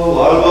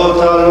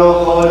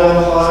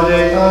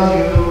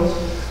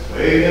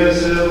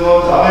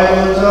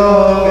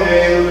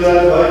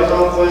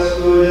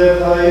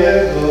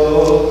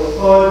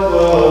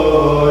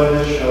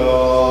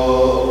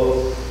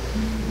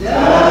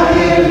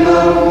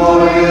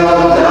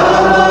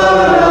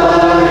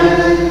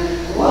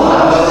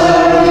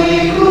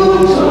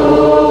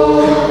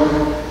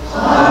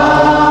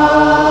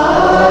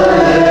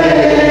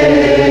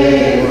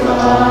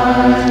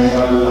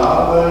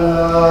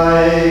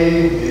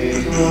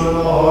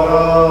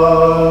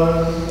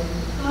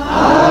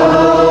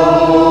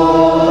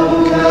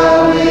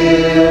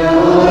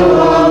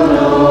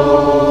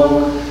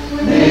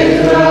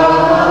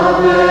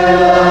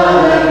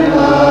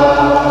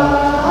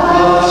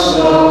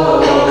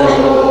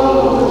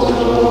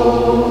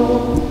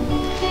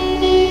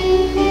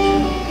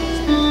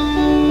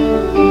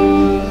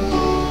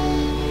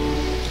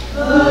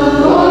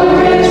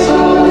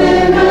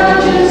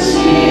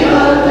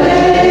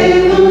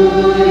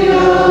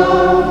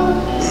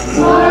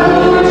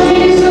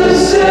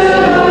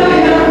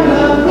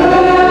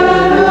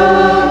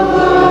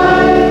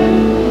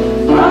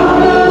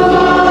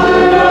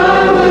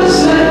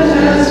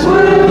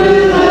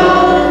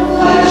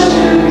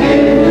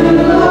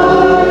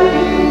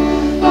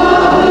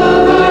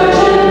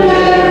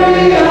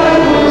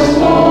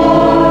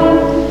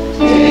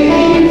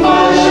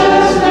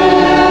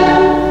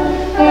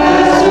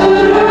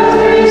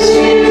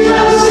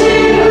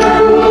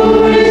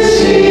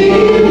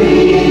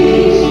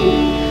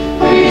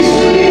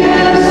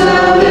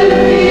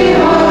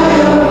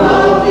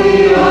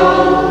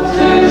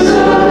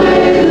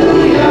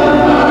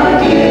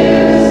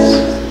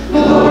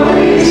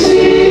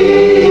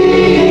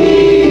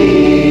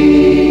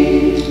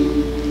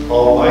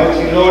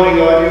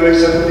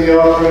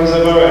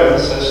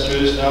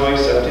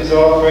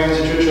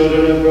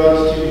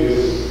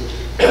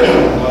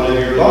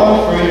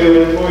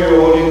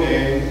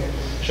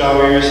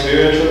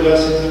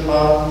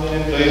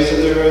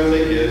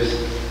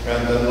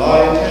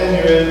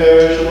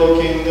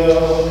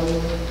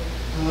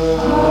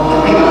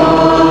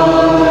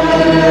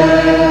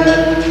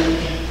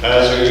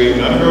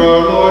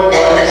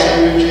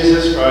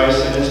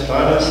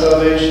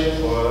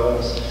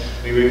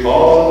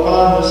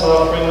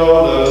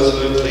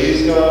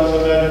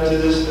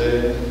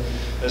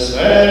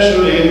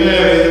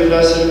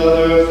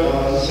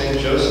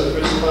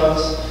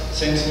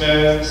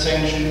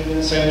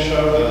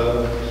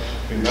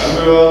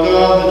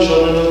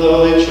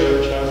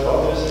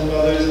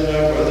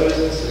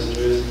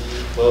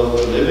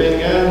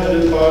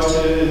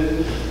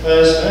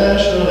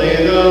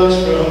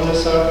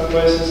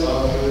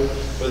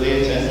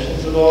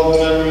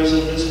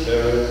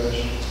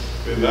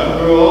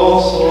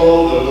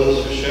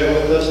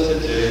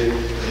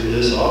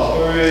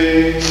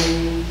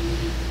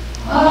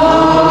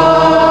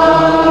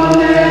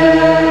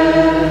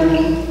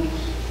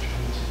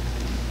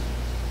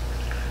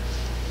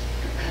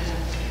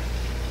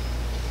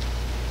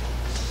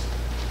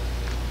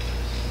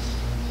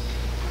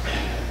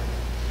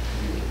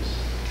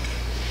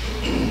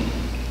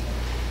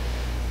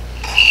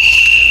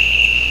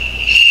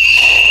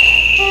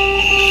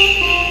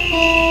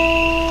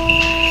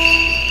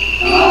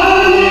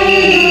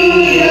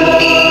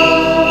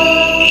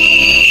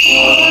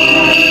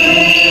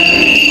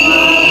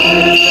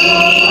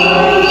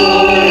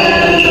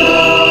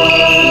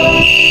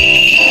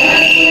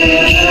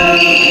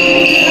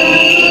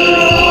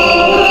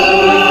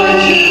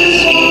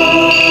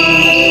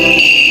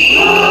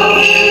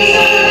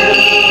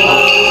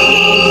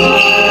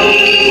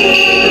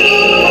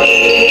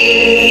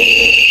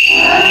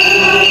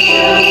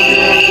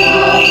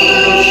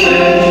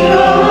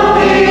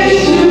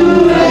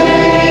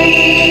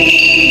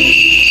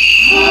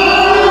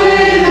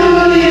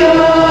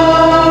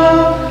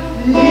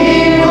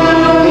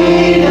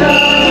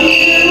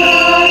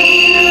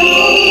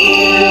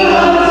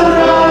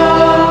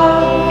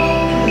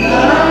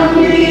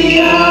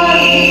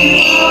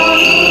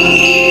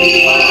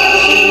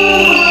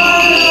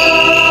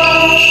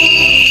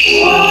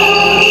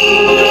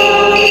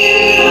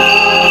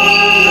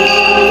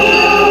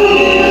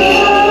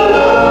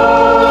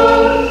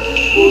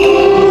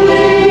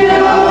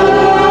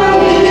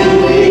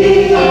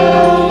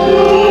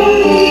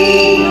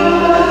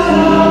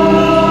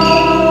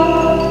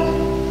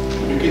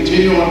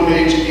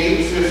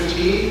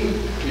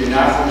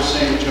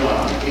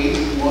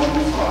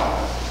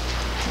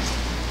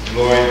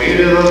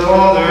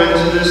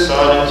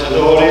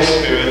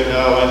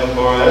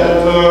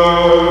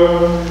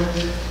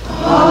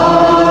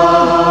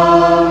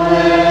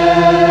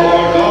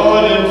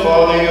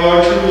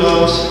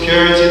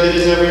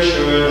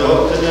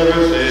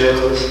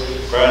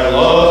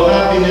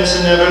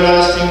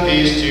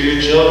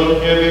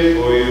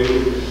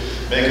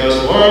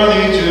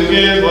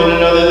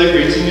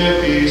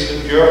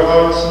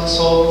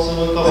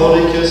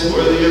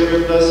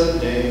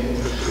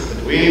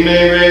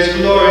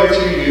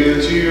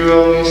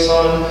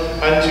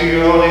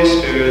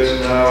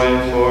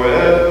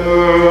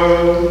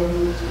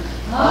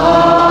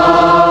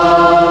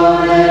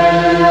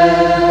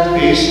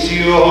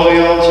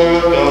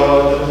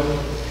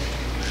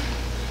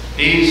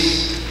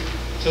Peace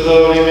to the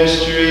holy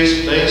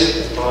mysteries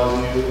placed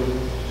upon you.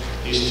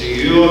 Peace to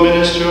you, O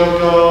minister of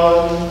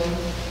God.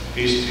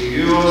 Peace to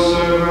you, O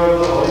server of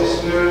the Holy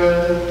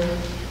Spirit.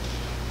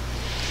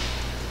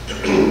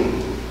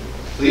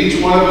 Let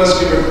each one of us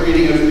give a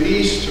greeting of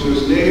peace to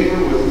his neighbor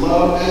with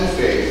love and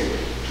faith,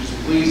 which is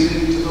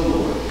pleasing to the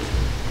Lord.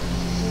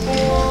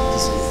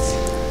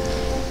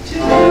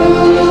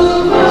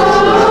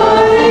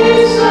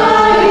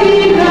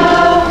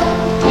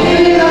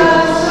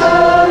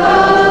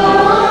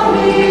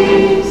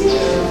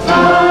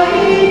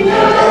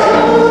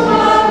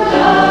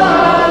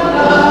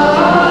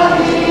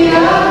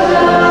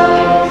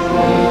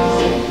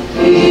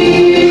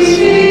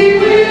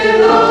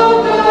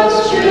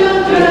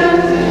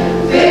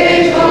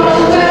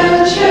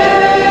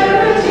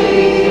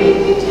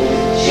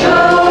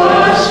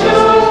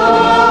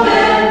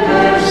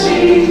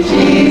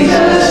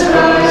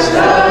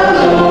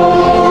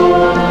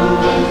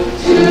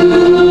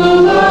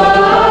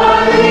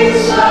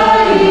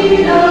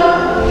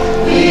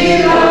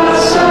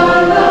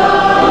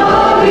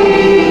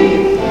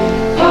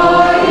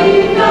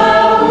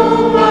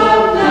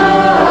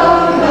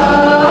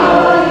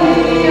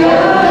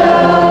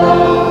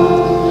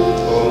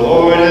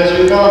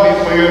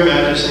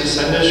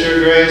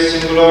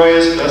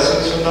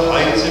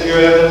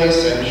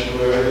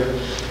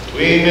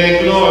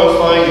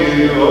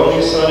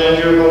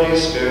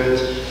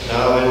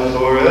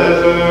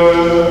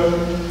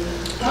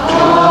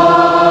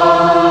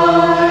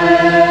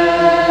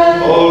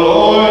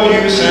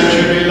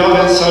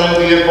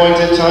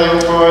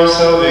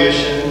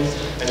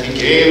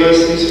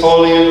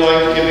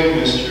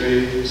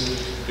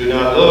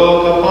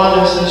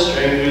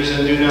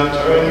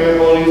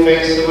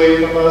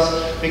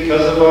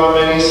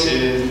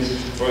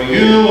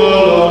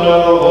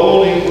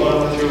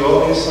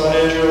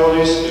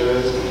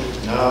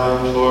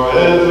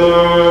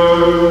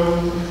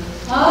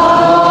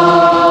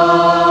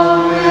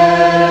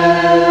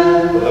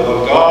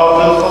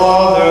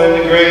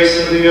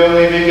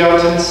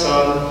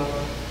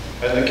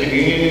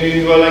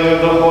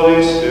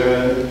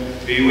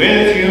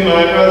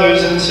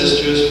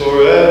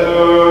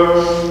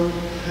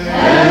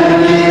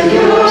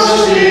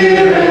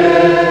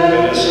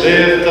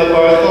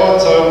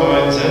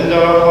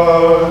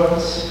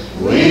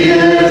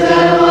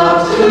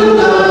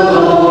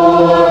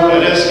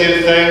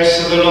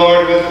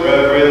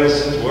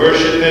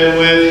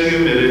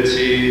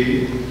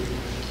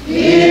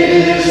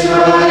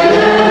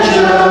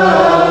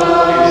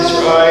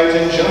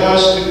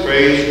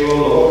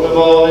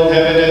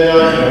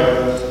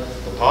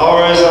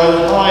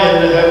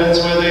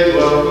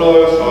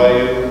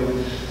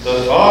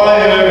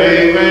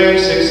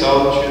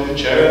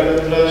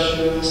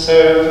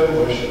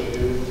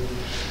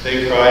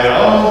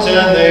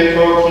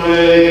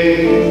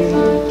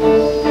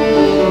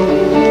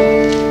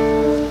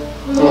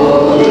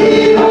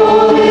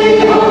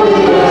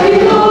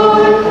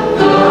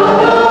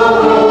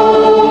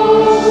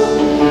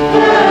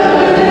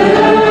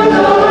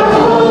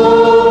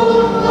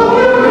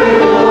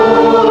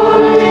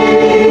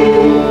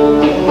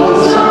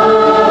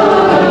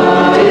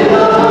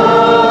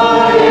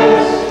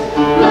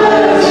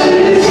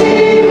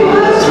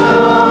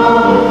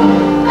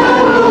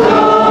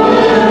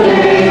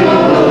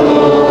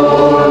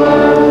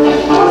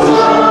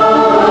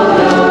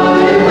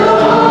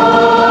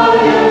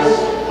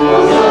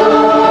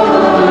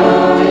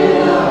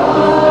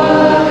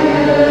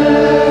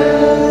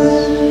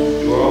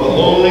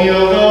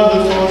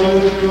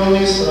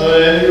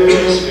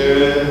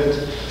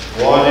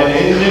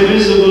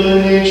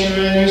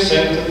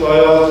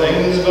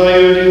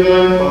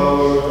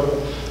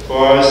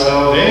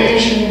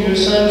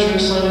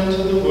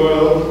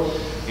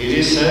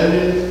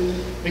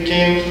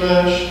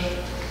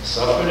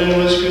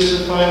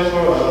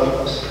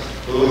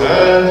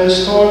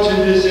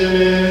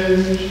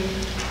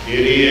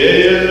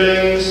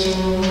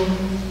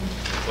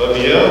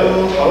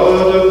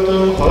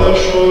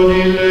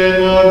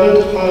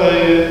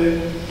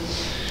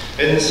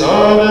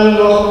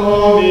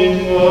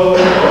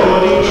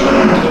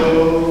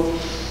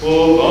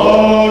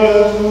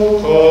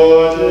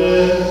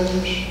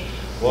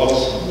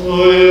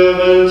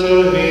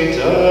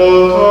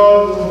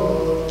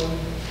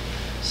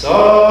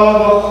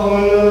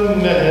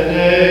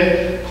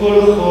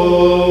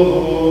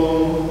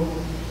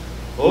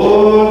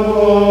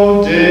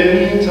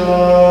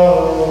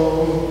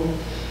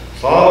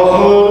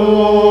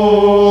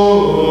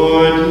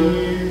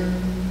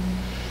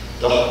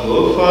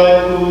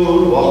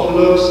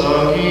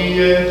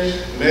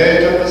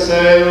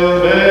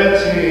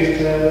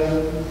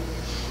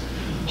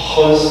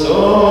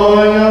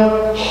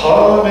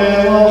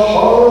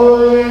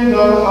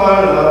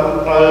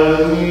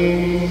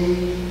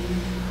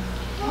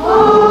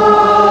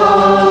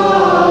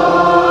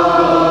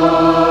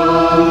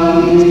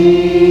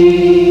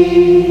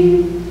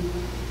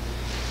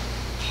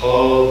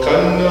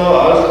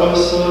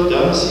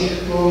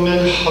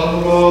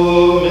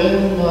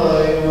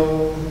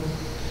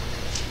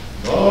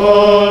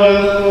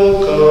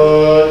 Baruch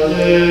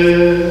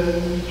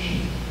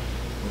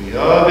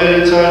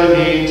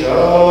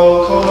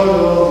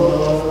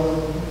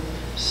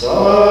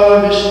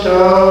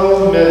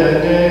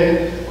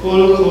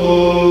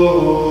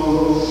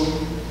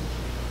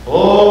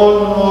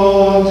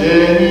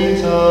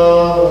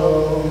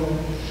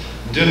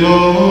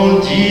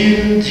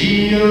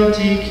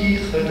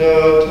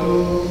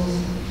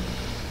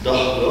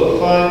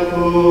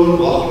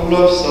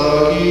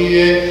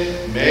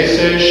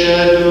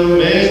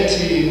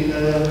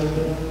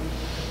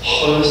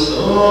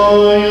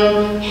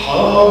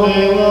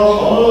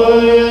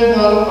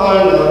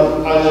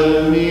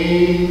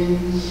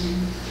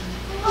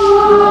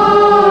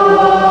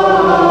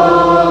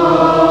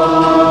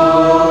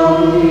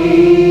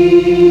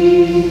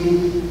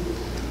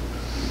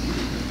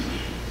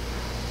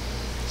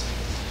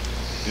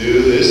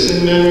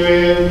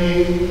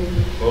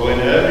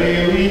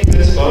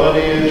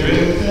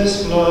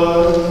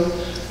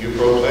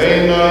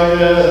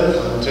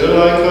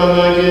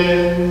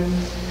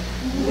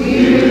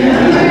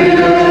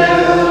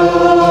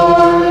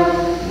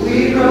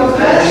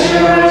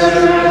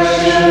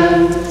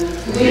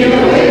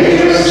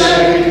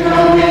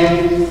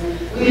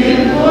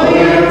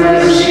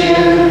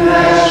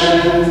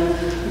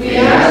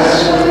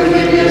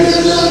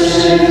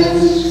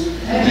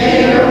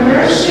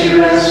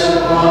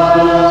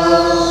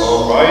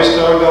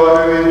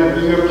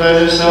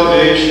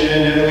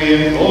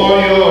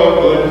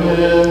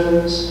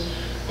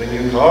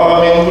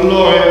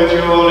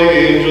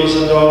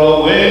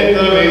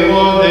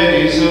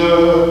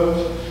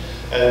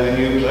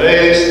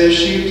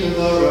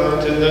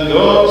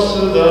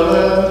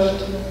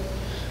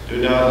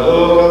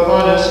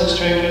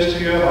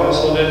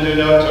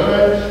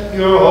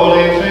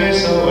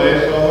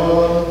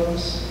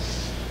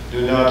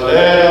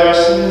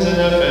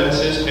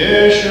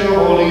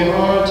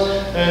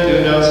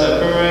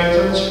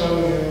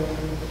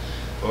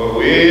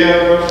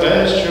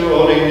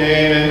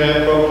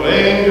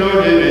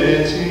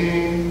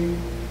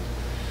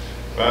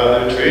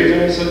Rather, treat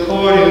us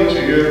according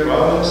to your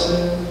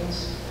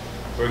promises.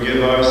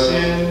 Forgive our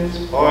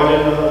sins,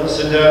 pardon us,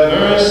 and have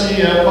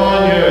mercy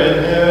upon your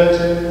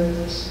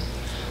inheritance.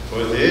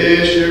 For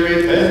this your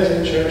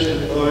repentant church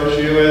implores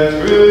you, and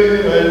through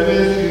you and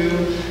with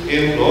you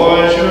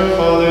implores your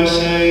Father,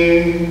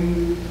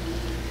 saying,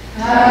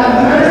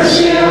 Have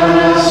mercy on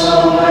us,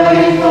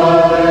 Almighty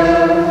Father.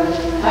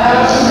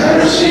 Have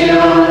mercy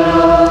on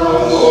us. O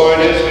Lord,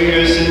 as we,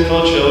 your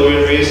sinful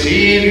children,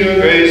 receive your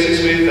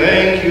graces, we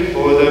thank you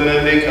for them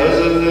and because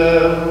of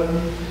them.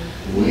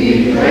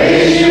 We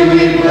praise you, we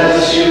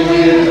bless you, we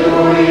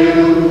adore you,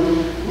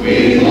 we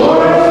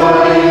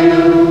glorify you,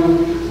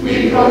 we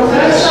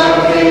profess our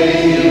faith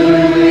in you,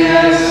 and we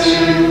ask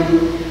you,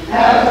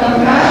 have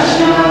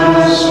compassion on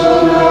us, O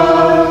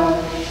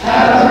God,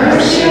 have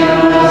mercy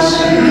on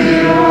us and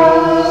hear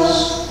us.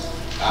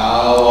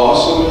 How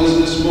awesome is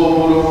this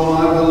moment, O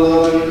my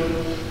beloved,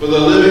 for the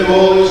living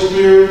Holy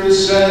Spirit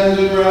descends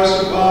and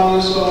rests upon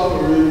this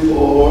offering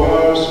for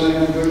our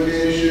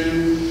sanctification.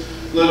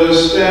 Let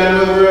us stand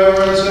with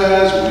reverence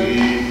as we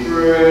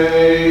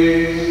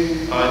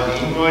pray.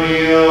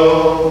 Animorio,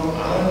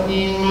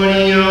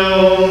 animorio,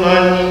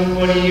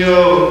 animorio,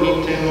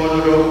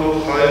 itemodoro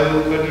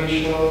hayo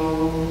kadisho.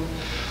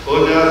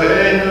 Oda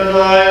hena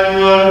lai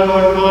nuar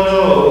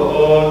kordono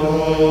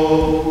ono.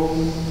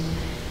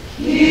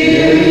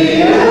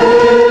 Kyrie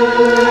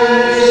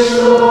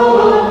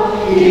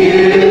eleison,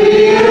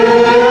 Kyrie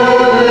eleison,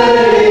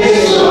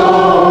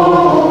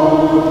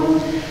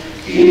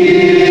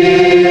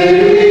 Kyrie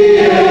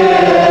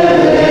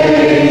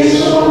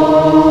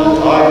eleison. The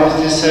time is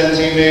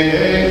dissenting, may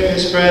make me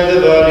spread the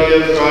body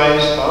of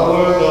Christ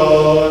our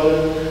God.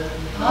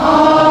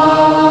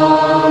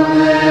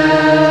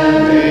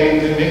 Amen.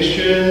 Make the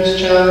mixtures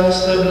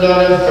chance the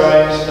blood of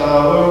Christ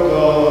our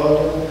God.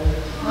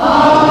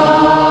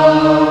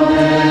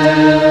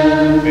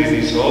 Amen. May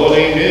these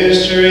holy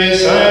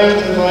mysteries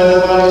sanctify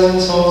the bodies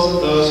and souls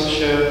of those who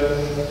share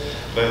them,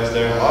 cleanse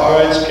their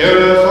hearts,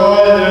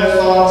 purify their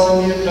thoughts,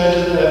 and give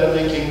pleasure to the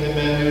heavenly kingdom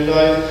and new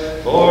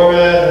life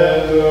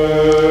forever.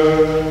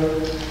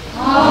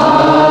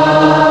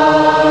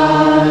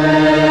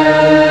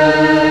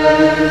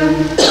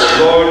 Amen.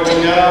 Lord, we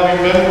now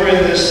remember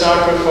in this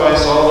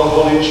sacrifice all the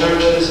holy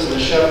churches and the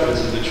shepherds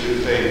of the true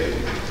faith,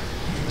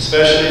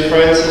 especially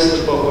Francis,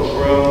 the Pope of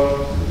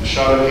Rome,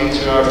 Mishra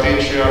Peter, our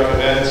Patriarch of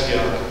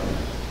Antioch,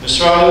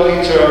 Mishra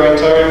Peter, our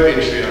retired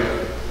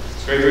Patriarch,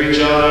 Gregory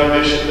John, our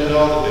Bishop, and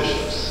all the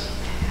bishops.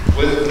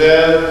 With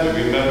them, we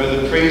remember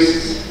the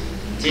priests,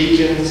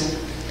 deacons,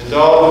 and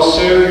all who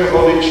serve your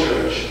holy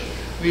church.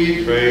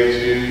 We pray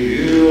to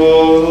you, O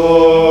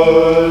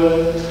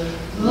Lord.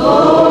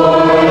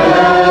 Lord,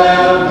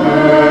 have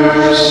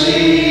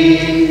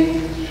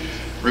mercy.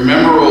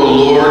 Remember, O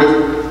Lord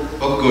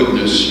of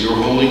goodness, your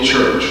holy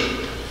church,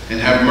 and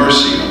have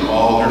mercy on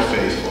all her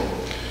faithful.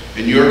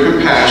 In your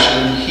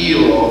compassion,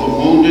 heal all the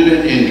wounded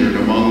and injured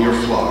among your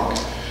flock.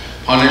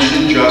 Punish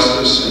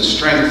injustice and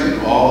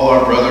strengthen all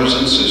our brothers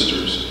and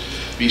sisters.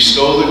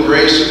 Bestow the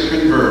grace of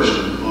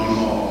conversion on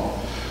all.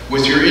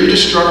 With your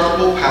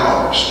indestructible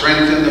power,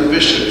 strengthen the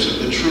bishops of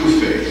the true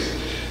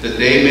faith, that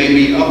they may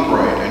be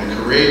upright and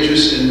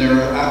courageous in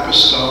their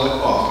apostolic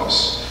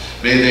office.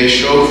 May they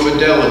show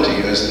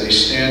fidelity as they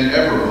stand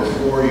ever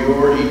before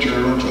your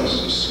eternal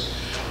justice.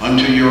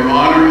 Unto your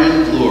honor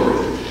and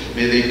glory,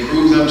 may they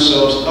prove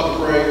themselves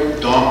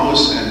upright,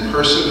 dauntless, and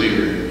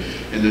persevering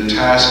in the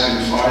task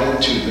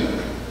confided to them,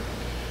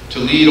 to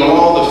lead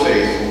all the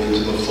faithful into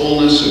the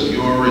fullness of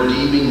your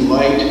redeeming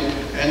light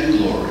and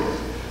glory.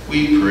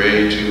 We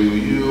pray to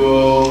you,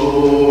 O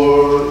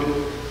Lord.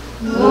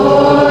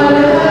 Lord,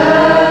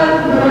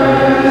 have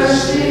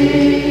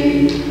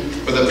mercy.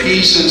 For the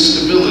peace and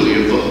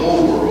stability of the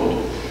whole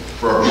world,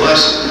 for a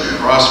blessed and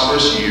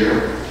prosperous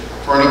year,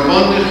 for an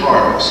abundant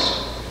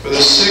harvest, for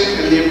the sick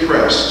and the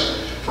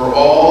oppressed, for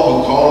all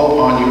who call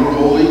upon your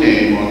holy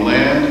name on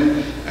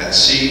land, at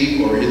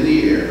sea, or in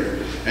the air,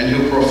 and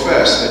who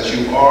profess that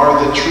you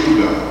are the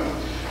true God.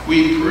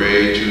 We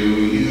pray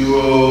to you,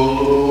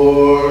 O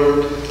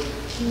Lord.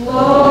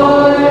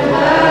 Lord,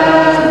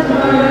 have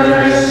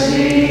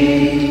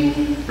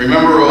mercy.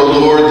 Remember, O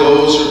Lord,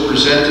 those who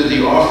presented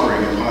the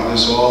offering upon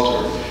this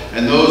altar,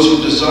 and those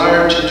who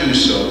desired to do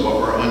so but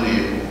were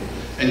unable,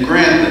 and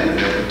grant them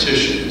their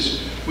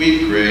petitions.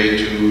 We pray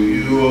to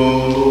you,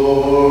 O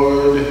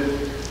Lord.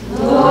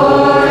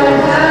 Lord,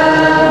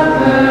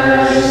 have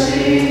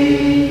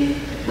mercy.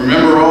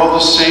 Remember all the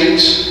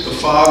saints, the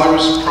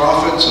fathers,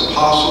 prophets,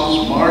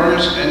 apostles,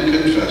 martyrs, and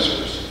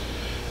confessors.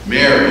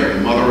 Mary, the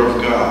Mother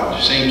of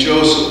God, Saint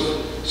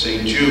Joseph,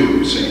 Saint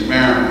Jude, Saint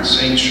Maron,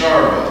 Saint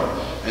Charbel,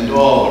 and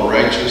all the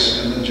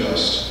righteous and the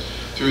just.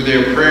 Through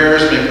their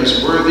prayers, make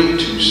us worthy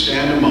to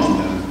stand among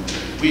them.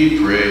 We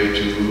pray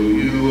to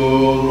you,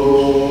 O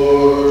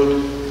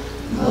Lord.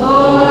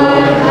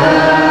 Lord,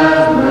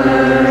 have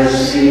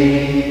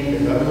mercy.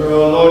 Remember,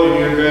 O Lord, in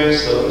your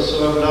grace, those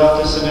who have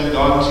left us and have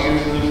gone to you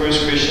from the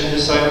first Christian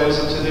disciples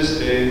unto this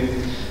day.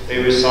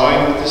 They were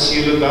signed with the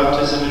seal of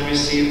baptism and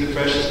received the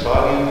precious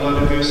body and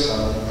blood of your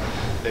Son.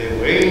 They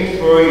wait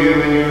for before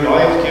you in your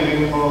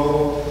life-giving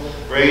hope.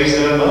 Raise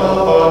them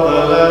up on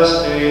the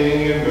last day,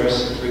 and in your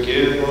mercy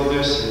forgive all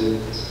their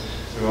sins.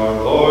 Through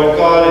our Lord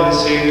God and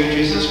Savior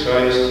Jesus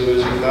Christ, who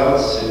is without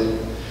sin,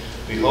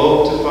 we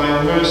hope to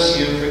find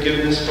mercy and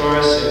forgiveness for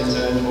our sins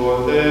and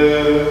for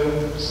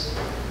theirs.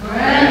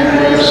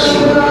 Grant mercy,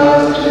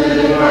 Lord, to the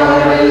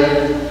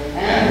departed,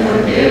 and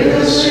forgive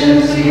the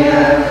sins we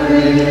have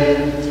committed,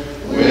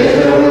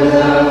 with or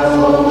without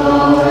full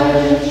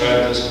knowledge.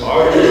 Grant us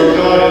pardon, O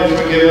God, and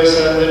forgive us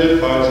and the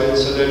departed,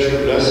 so that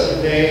your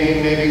blessed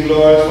name may be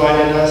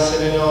glorified in us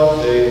and in all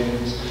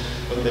things.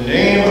 In the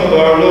name of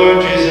our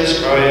Lord Jesus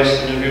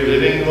Christ, and of your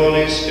living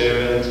Holy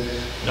Spirit,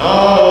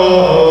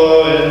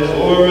 now and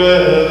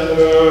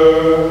forever.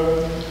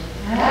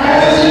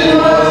 As it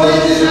was,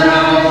 is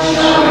now, and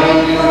shall be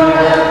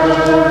forever.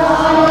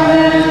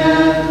 Amen.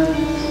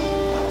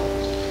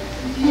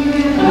 You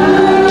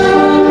have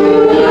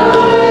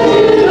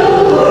united the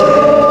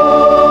world.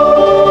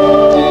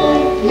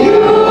 You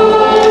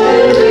are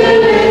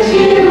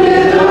divinity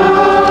with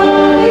our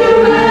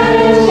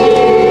humanity,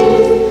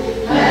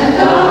 and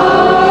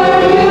our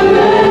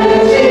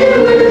humanity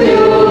with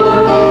your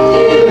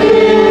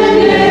divinity.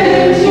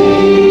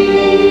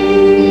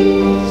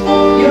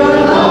 Your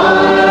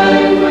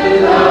life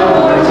with our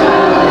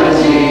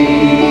mortality,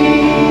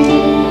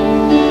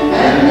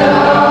 and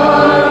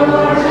our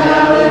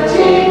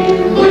mortality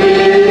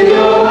with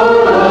your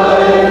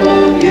life.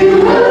 You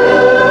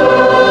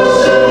have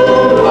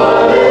assumed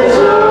what is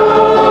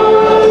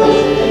ours,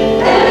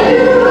 and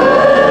you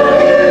have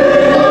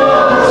given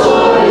us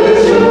what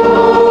is yours,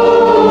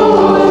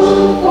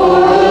 for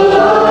the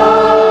life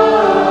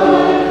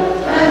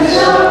and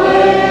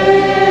salvation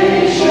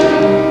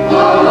of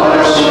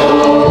our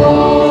souls.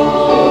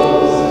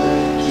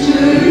 To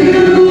you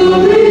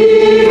be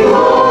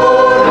glory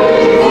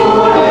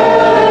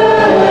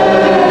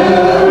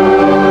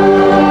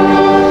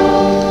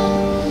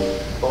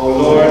O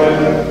Lord,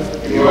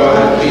 You are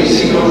the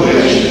pleasing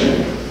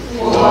ovation,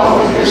 who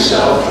offered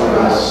yourself for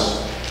us.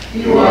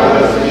 You are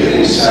the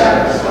forgiving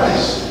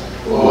sacrifice,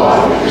 who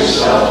offered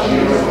yourself to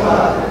your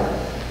Father.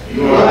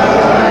 You are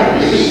the high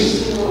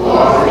priest, who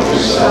offered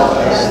yourself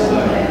as the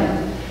Lamb.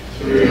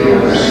 Through your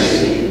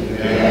mercy,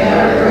 may I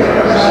bear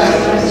our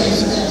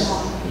righteousness,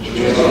 which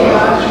was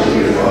offered to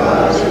your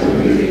Father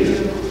through you.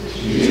 To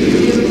you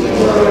be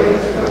glory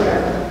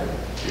forever.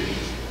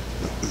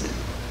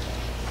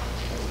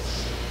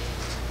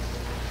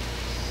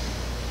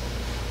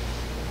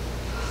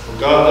 O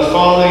God the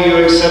Father, you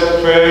accept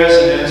prayers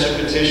and answer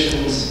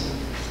petitions.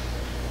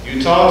 You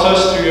taught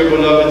us through your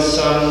beloved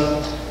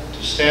Son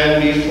to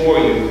stand before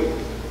you,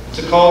 and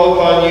to call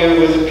upon you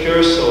with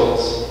pure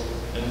souls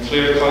and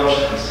clear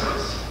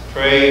consciences,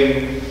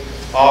 praying,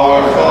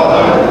 Our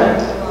Father,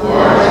 who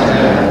art in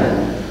heaven,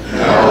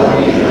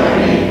 hallowed be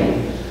thy name.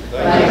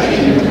 Thy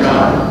kingdom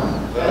come,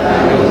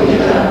 thy will be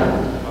done,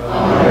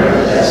 on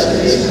earth as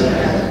it is in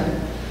heaven.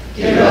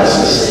 Give us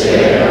this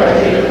day our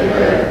daily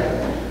bread,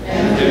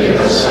 and forgive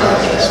us our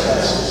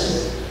trespasses,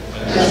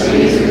 as we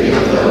forgive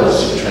those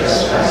who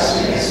trespass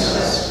against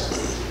us.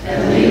 And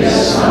lead us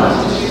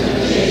not into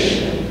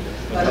temptation,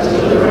 but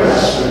deliver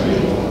us from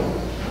evil.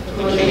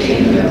 For the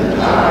kingdom, the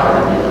power,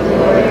 and the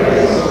glory are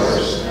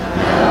yours,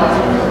 now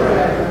and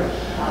forever.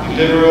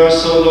 deliver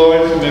us, O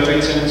Lord, from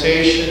every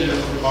temptation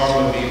and from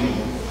harm of evil.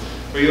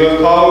 For you have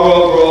power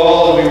over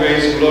all, and we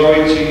raise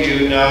glory to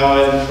you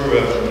now and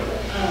forever.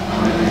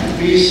 Amen.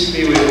 Peace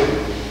be with you.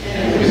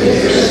 And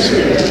with your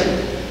spirit.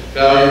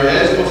 Bow your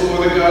heads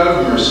before the God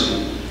of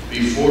mercy,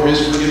 before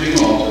his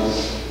forgiving altar,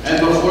 and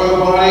before the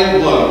body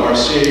and blood of our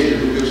Savior,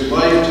 who gives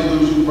life to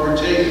those who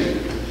partake of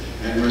it,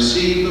 and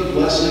receive the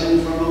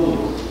blessing from the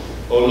Lord.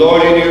 O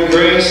Lord, in your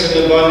grace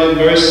and abundant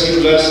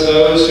mercy, bless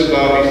those who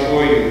bow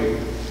before you.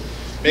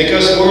 Make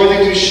us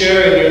worthy to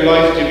share in your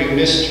life-giving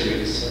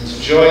mysteries, and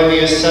to join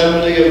the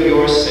assembly of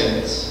your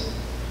saints,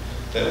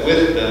 that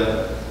with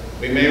them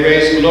we may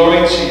raise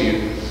glory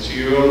to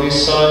your only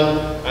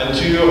Son, and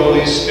to your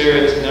Holy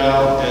Spirit,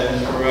 now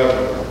and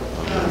forever.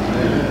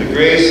 Amen. The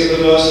grace of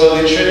the most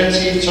Holy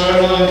Trinity,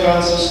 eternal and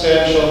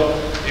consubstantial,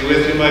 be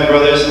with you, my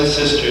brothers and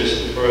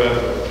sisters,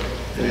 forever.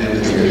 And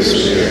with your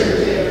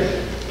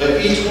spirit.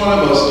 Let each one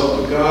of us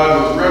look to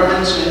God with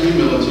reverence and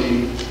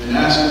humility, and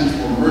ask him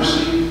for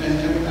mercy and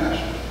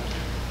compassion.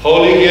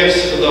 Holy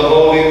gifts for the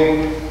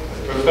holy,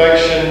 with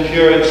perfection,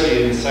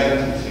 purity, and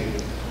sanctity.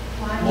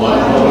 One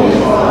Holy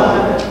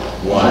Father,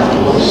 one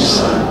Holy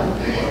Son,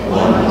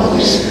 one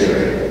Holy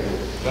Spirit.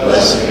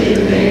 Blessed be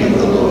the name of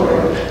the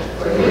Lord,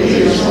 for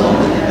he is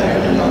one in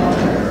heaven and on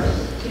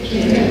earth. To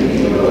him be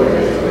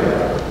glory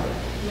forever.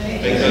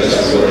 Make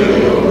us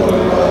worthy, O Lord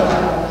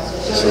God,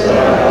 so that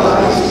our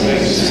bodies may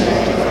be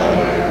sanctified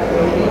by your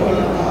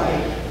holy body,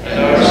 and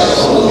our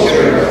souls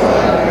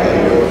purified by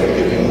your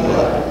forgiving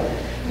blood.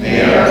 May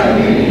our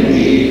communion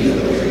be for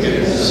the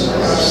forgiveness of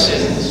our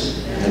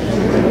sins and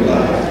for your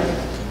life.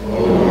 O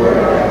Lord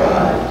our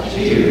God, to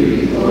you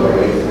be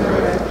glory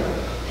forever.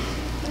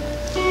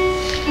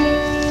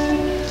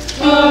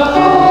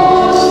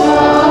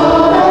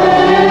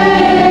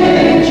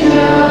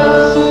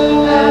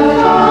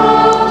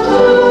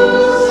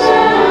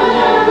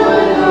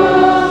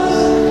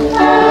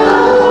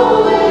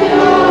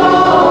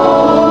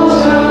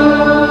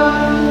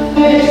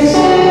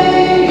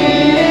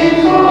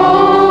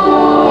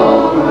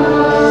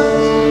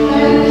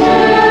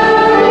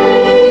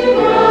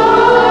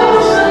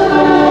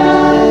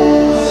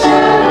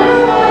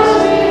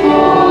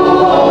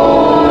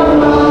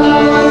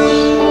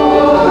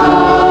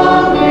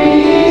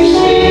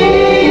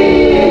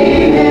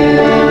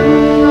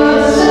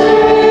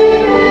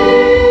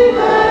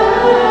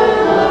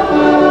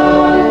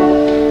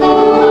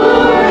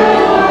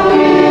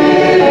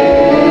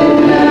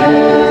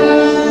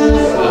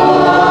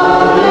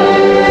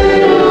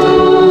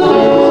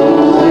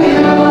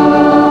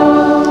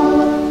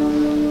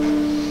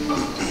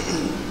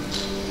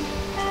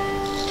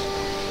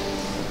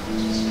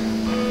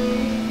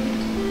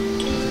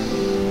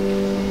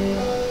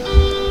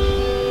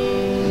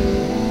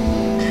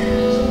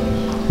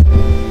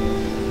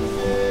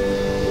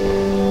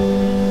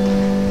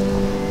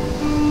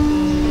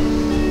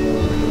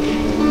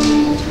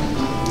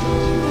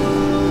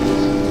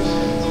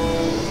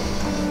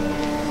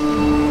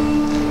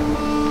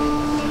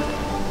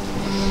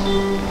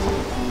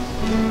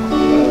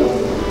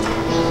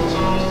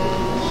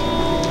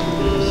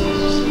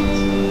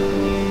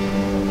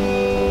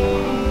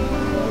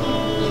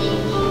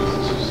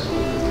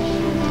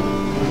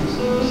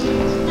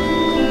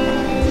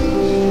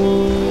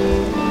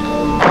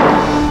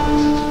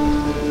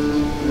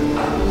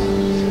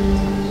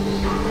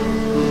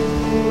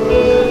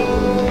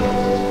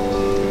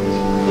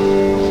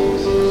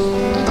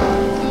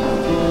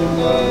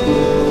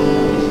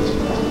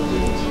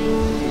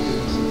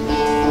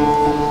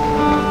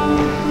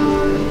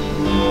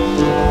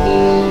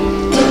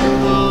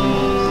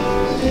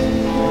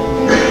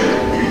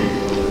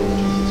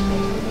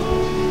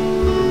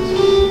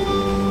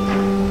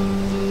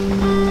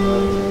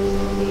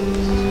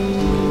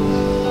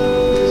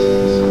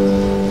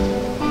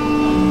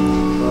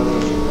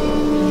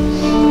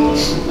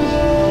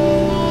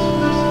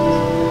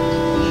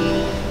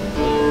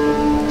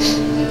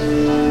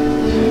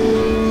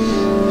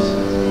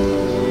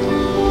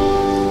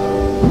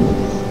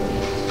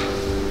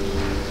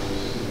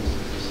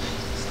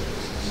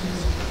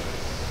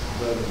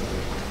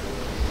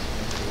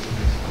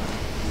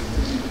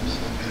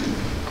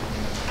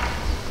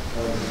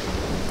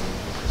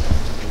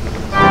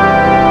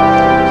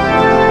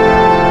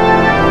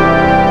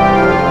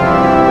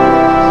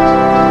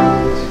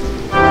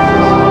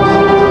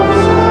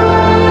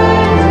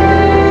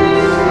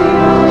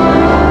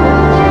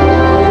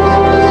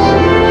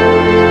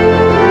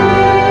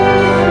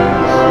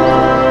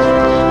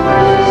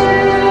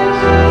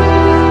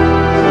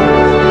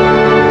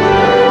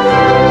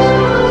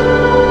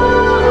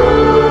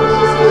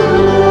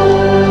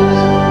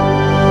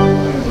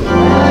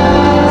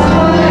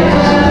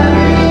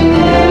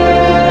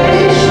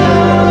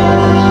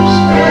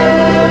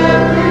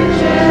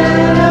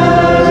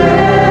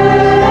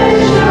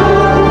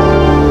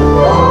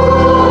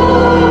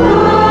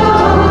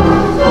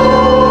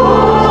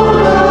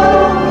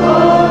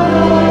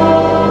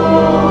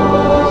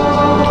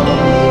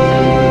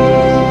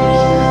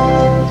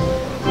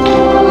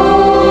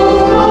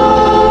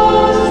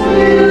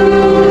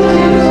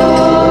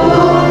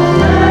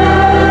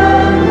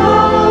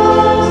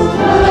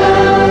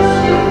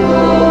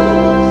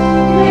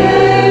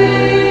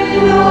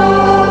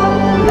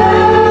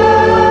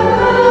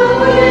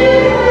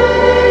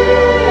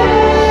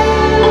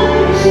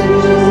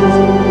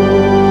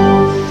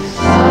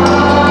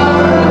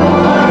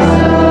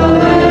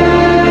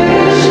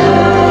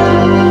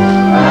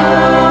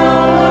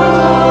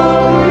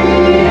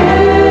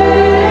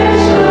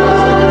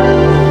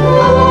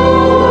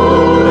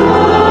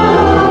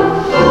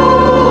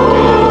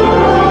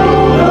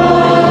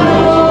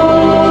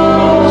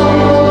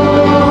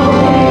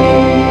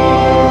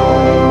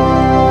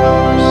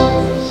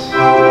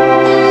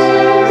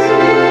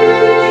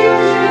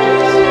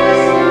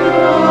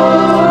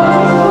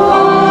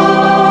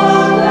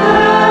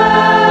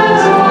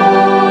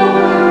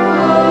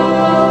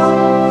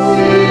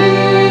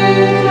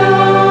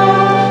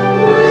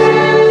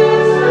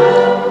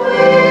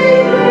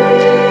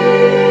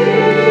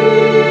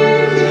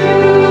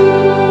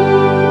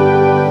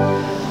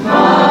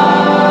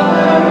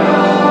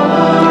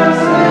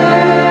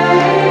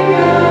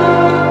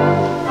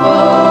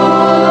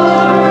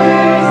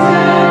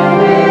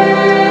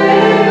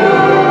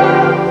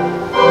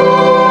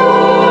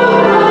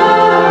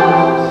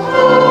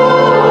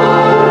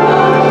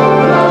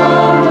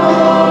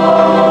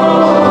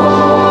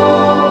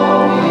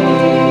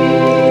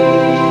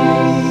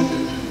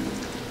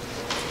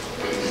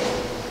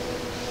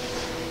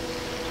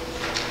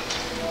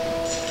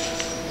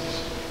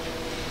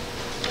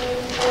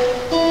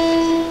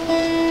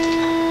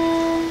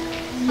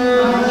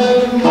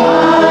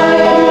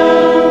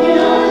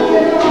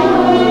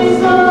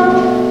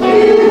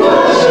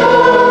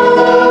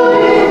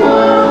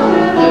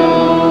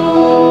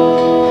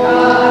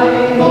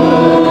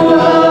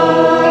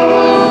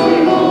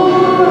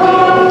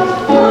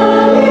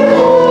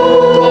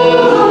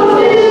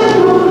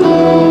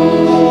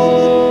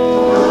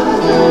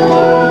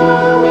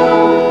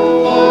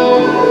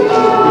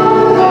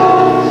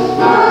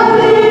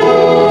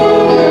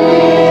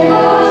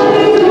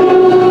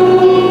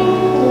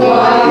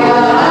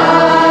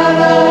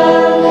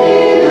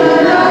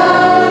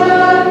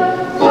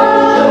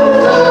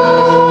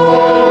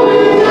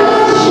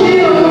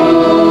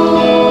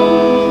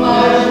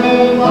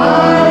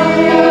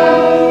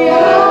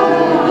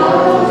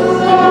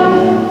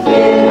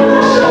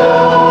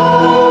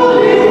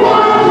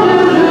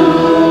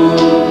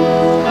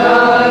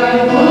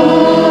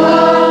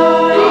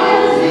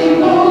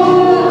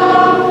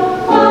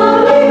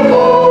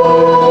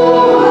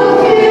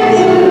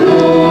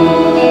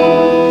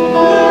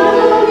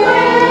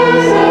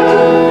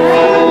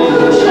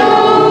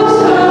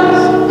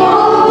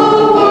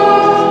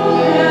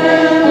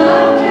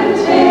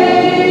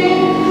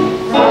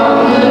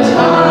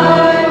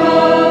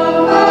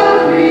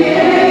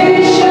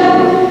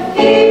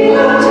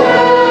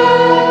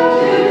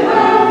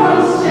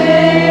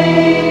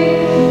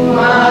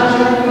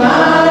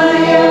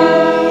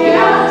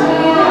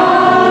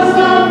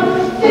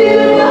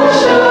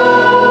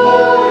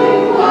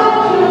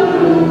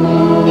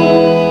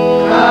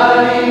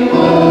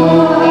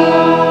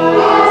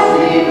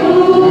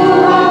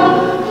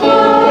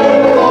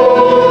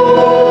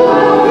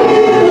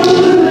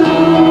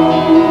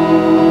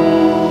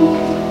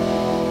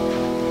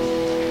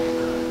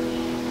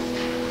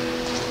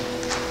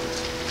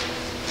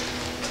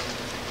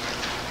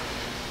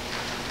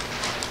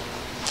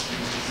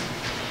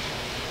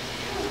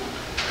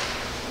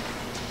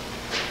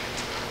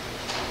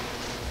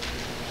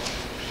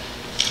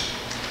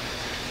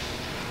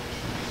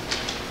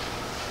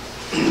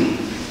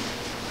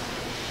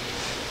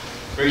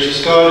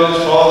 Gracious God and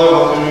Father,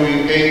 how can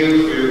we repay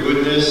you for your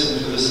goodness and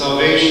for the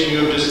salvation you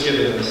have just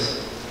given us?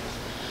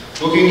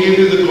 Who can give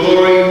you the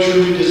glory you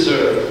truly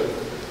deserve?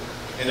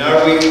 In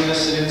our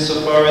weakness and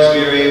insofar as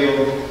we are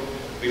able,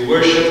 we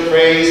worship,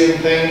 praise, and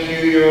thank you,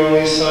 your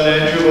only Son,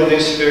 and your Holy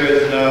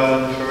Spirit,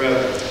 now and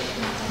forever.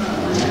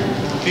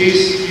 Amen.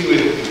 Peace be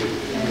with you.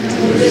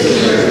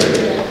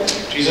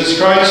 Jesus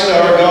Christ,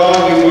 our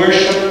God, we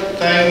worship,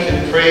 thank,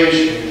 and praise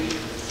you.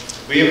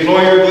 We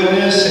implore your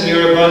goodness and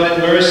your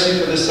abundant mercy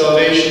for the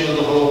salvation of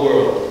the whole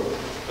world,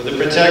 for the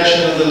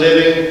protection of the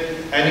living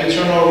and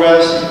eternal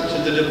rest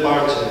to the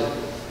departed,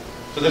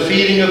 for the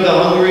feeding of the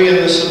hungry and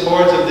the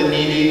support of the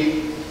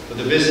needy, for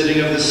the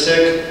visiting of the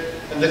sick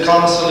and the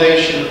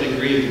consolation of the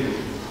grieving.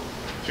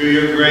 Through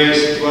your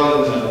grace,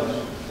 dwell in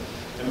them,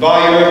 and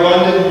by your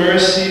abundant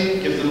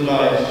mercy, give them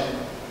life.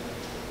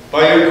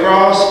 By your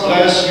cross,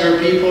 bless your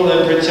people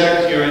and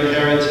protect your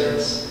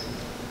inheritance.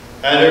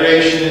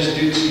 Adoration is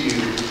due to you,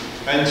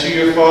 and to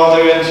your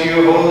Father, and to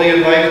your holy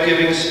and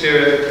life-giving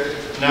Spirit,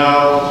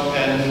 now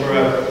and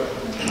forever.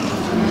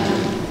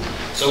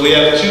 So we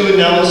have two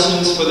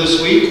announcements for this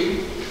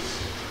week.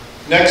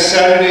 Next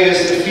Saturday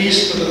is the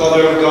Feast of the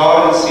Mother of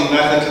God and St.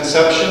 Immaculate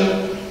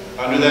Conception.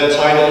 Under that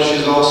title, she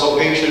is also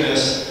patron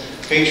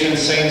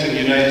saint of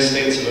the United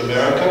States of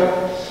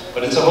America.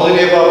 But it's a holy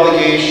day of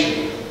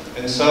obligation.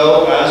 And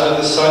so, as with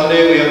the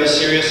Sunday, we have the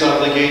serious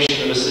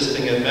obligation of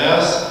assisting at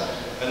Mass,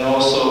 and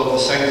also the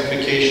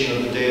sanctification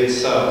of the day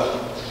itself.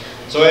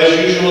 So as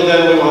usual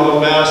then, we will have a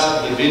Mass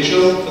at the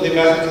Vigil for the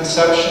Immaculate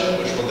Conception,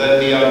 which will then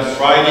be on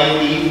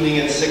Friday evening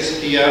at 6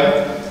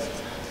 p.m.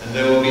 And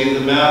there will be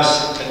the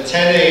Mass at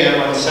 10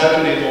 a.m. on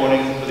Saturday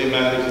morning for the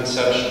Immaculate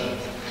Conception.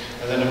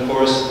 And then of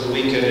course the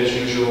weekend as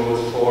usual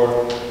with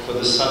 4 for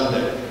the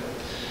Sunday.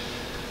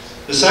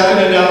 The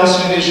second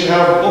announcement is you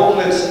have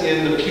booklets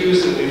in the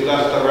pews that we've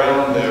left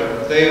around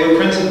there. They were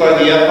printed by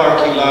the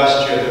eparchy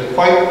last year. They're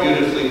quite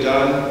beautifully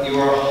done. You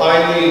are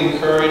highly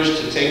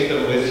encouraged to take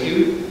them with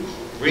you.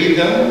 Read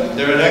them.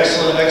 They're an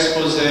excellent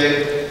expose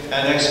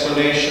and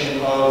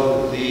explanation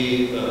of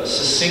the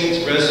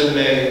succinct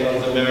resume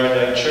of the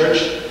Maronite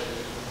Church.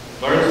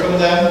 Learn from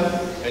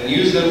them and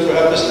use them for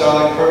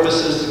apostolic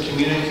purposes to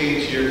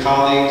communicate to your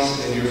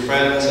colleagues and your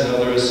friends and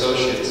other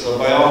associates. So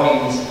by all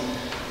means,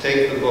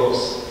 take the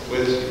books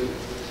with you.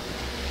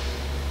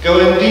 Go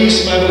in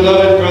peace, my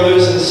beloved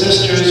brothers and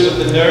sisters,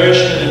 with the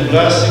nourishment and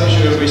blessings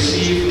you have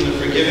received from the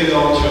forgiving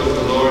altar of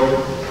the Lord.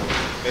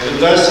 May the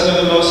blessing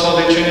of the Most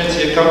Holy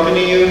Trinity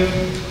accompany you,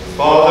 the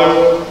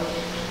Father,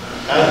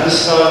 and the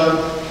Son,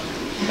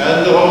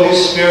 and the Holy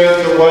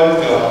Spirit, the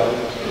one God,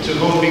 to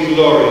whom be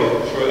glory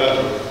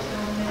forever.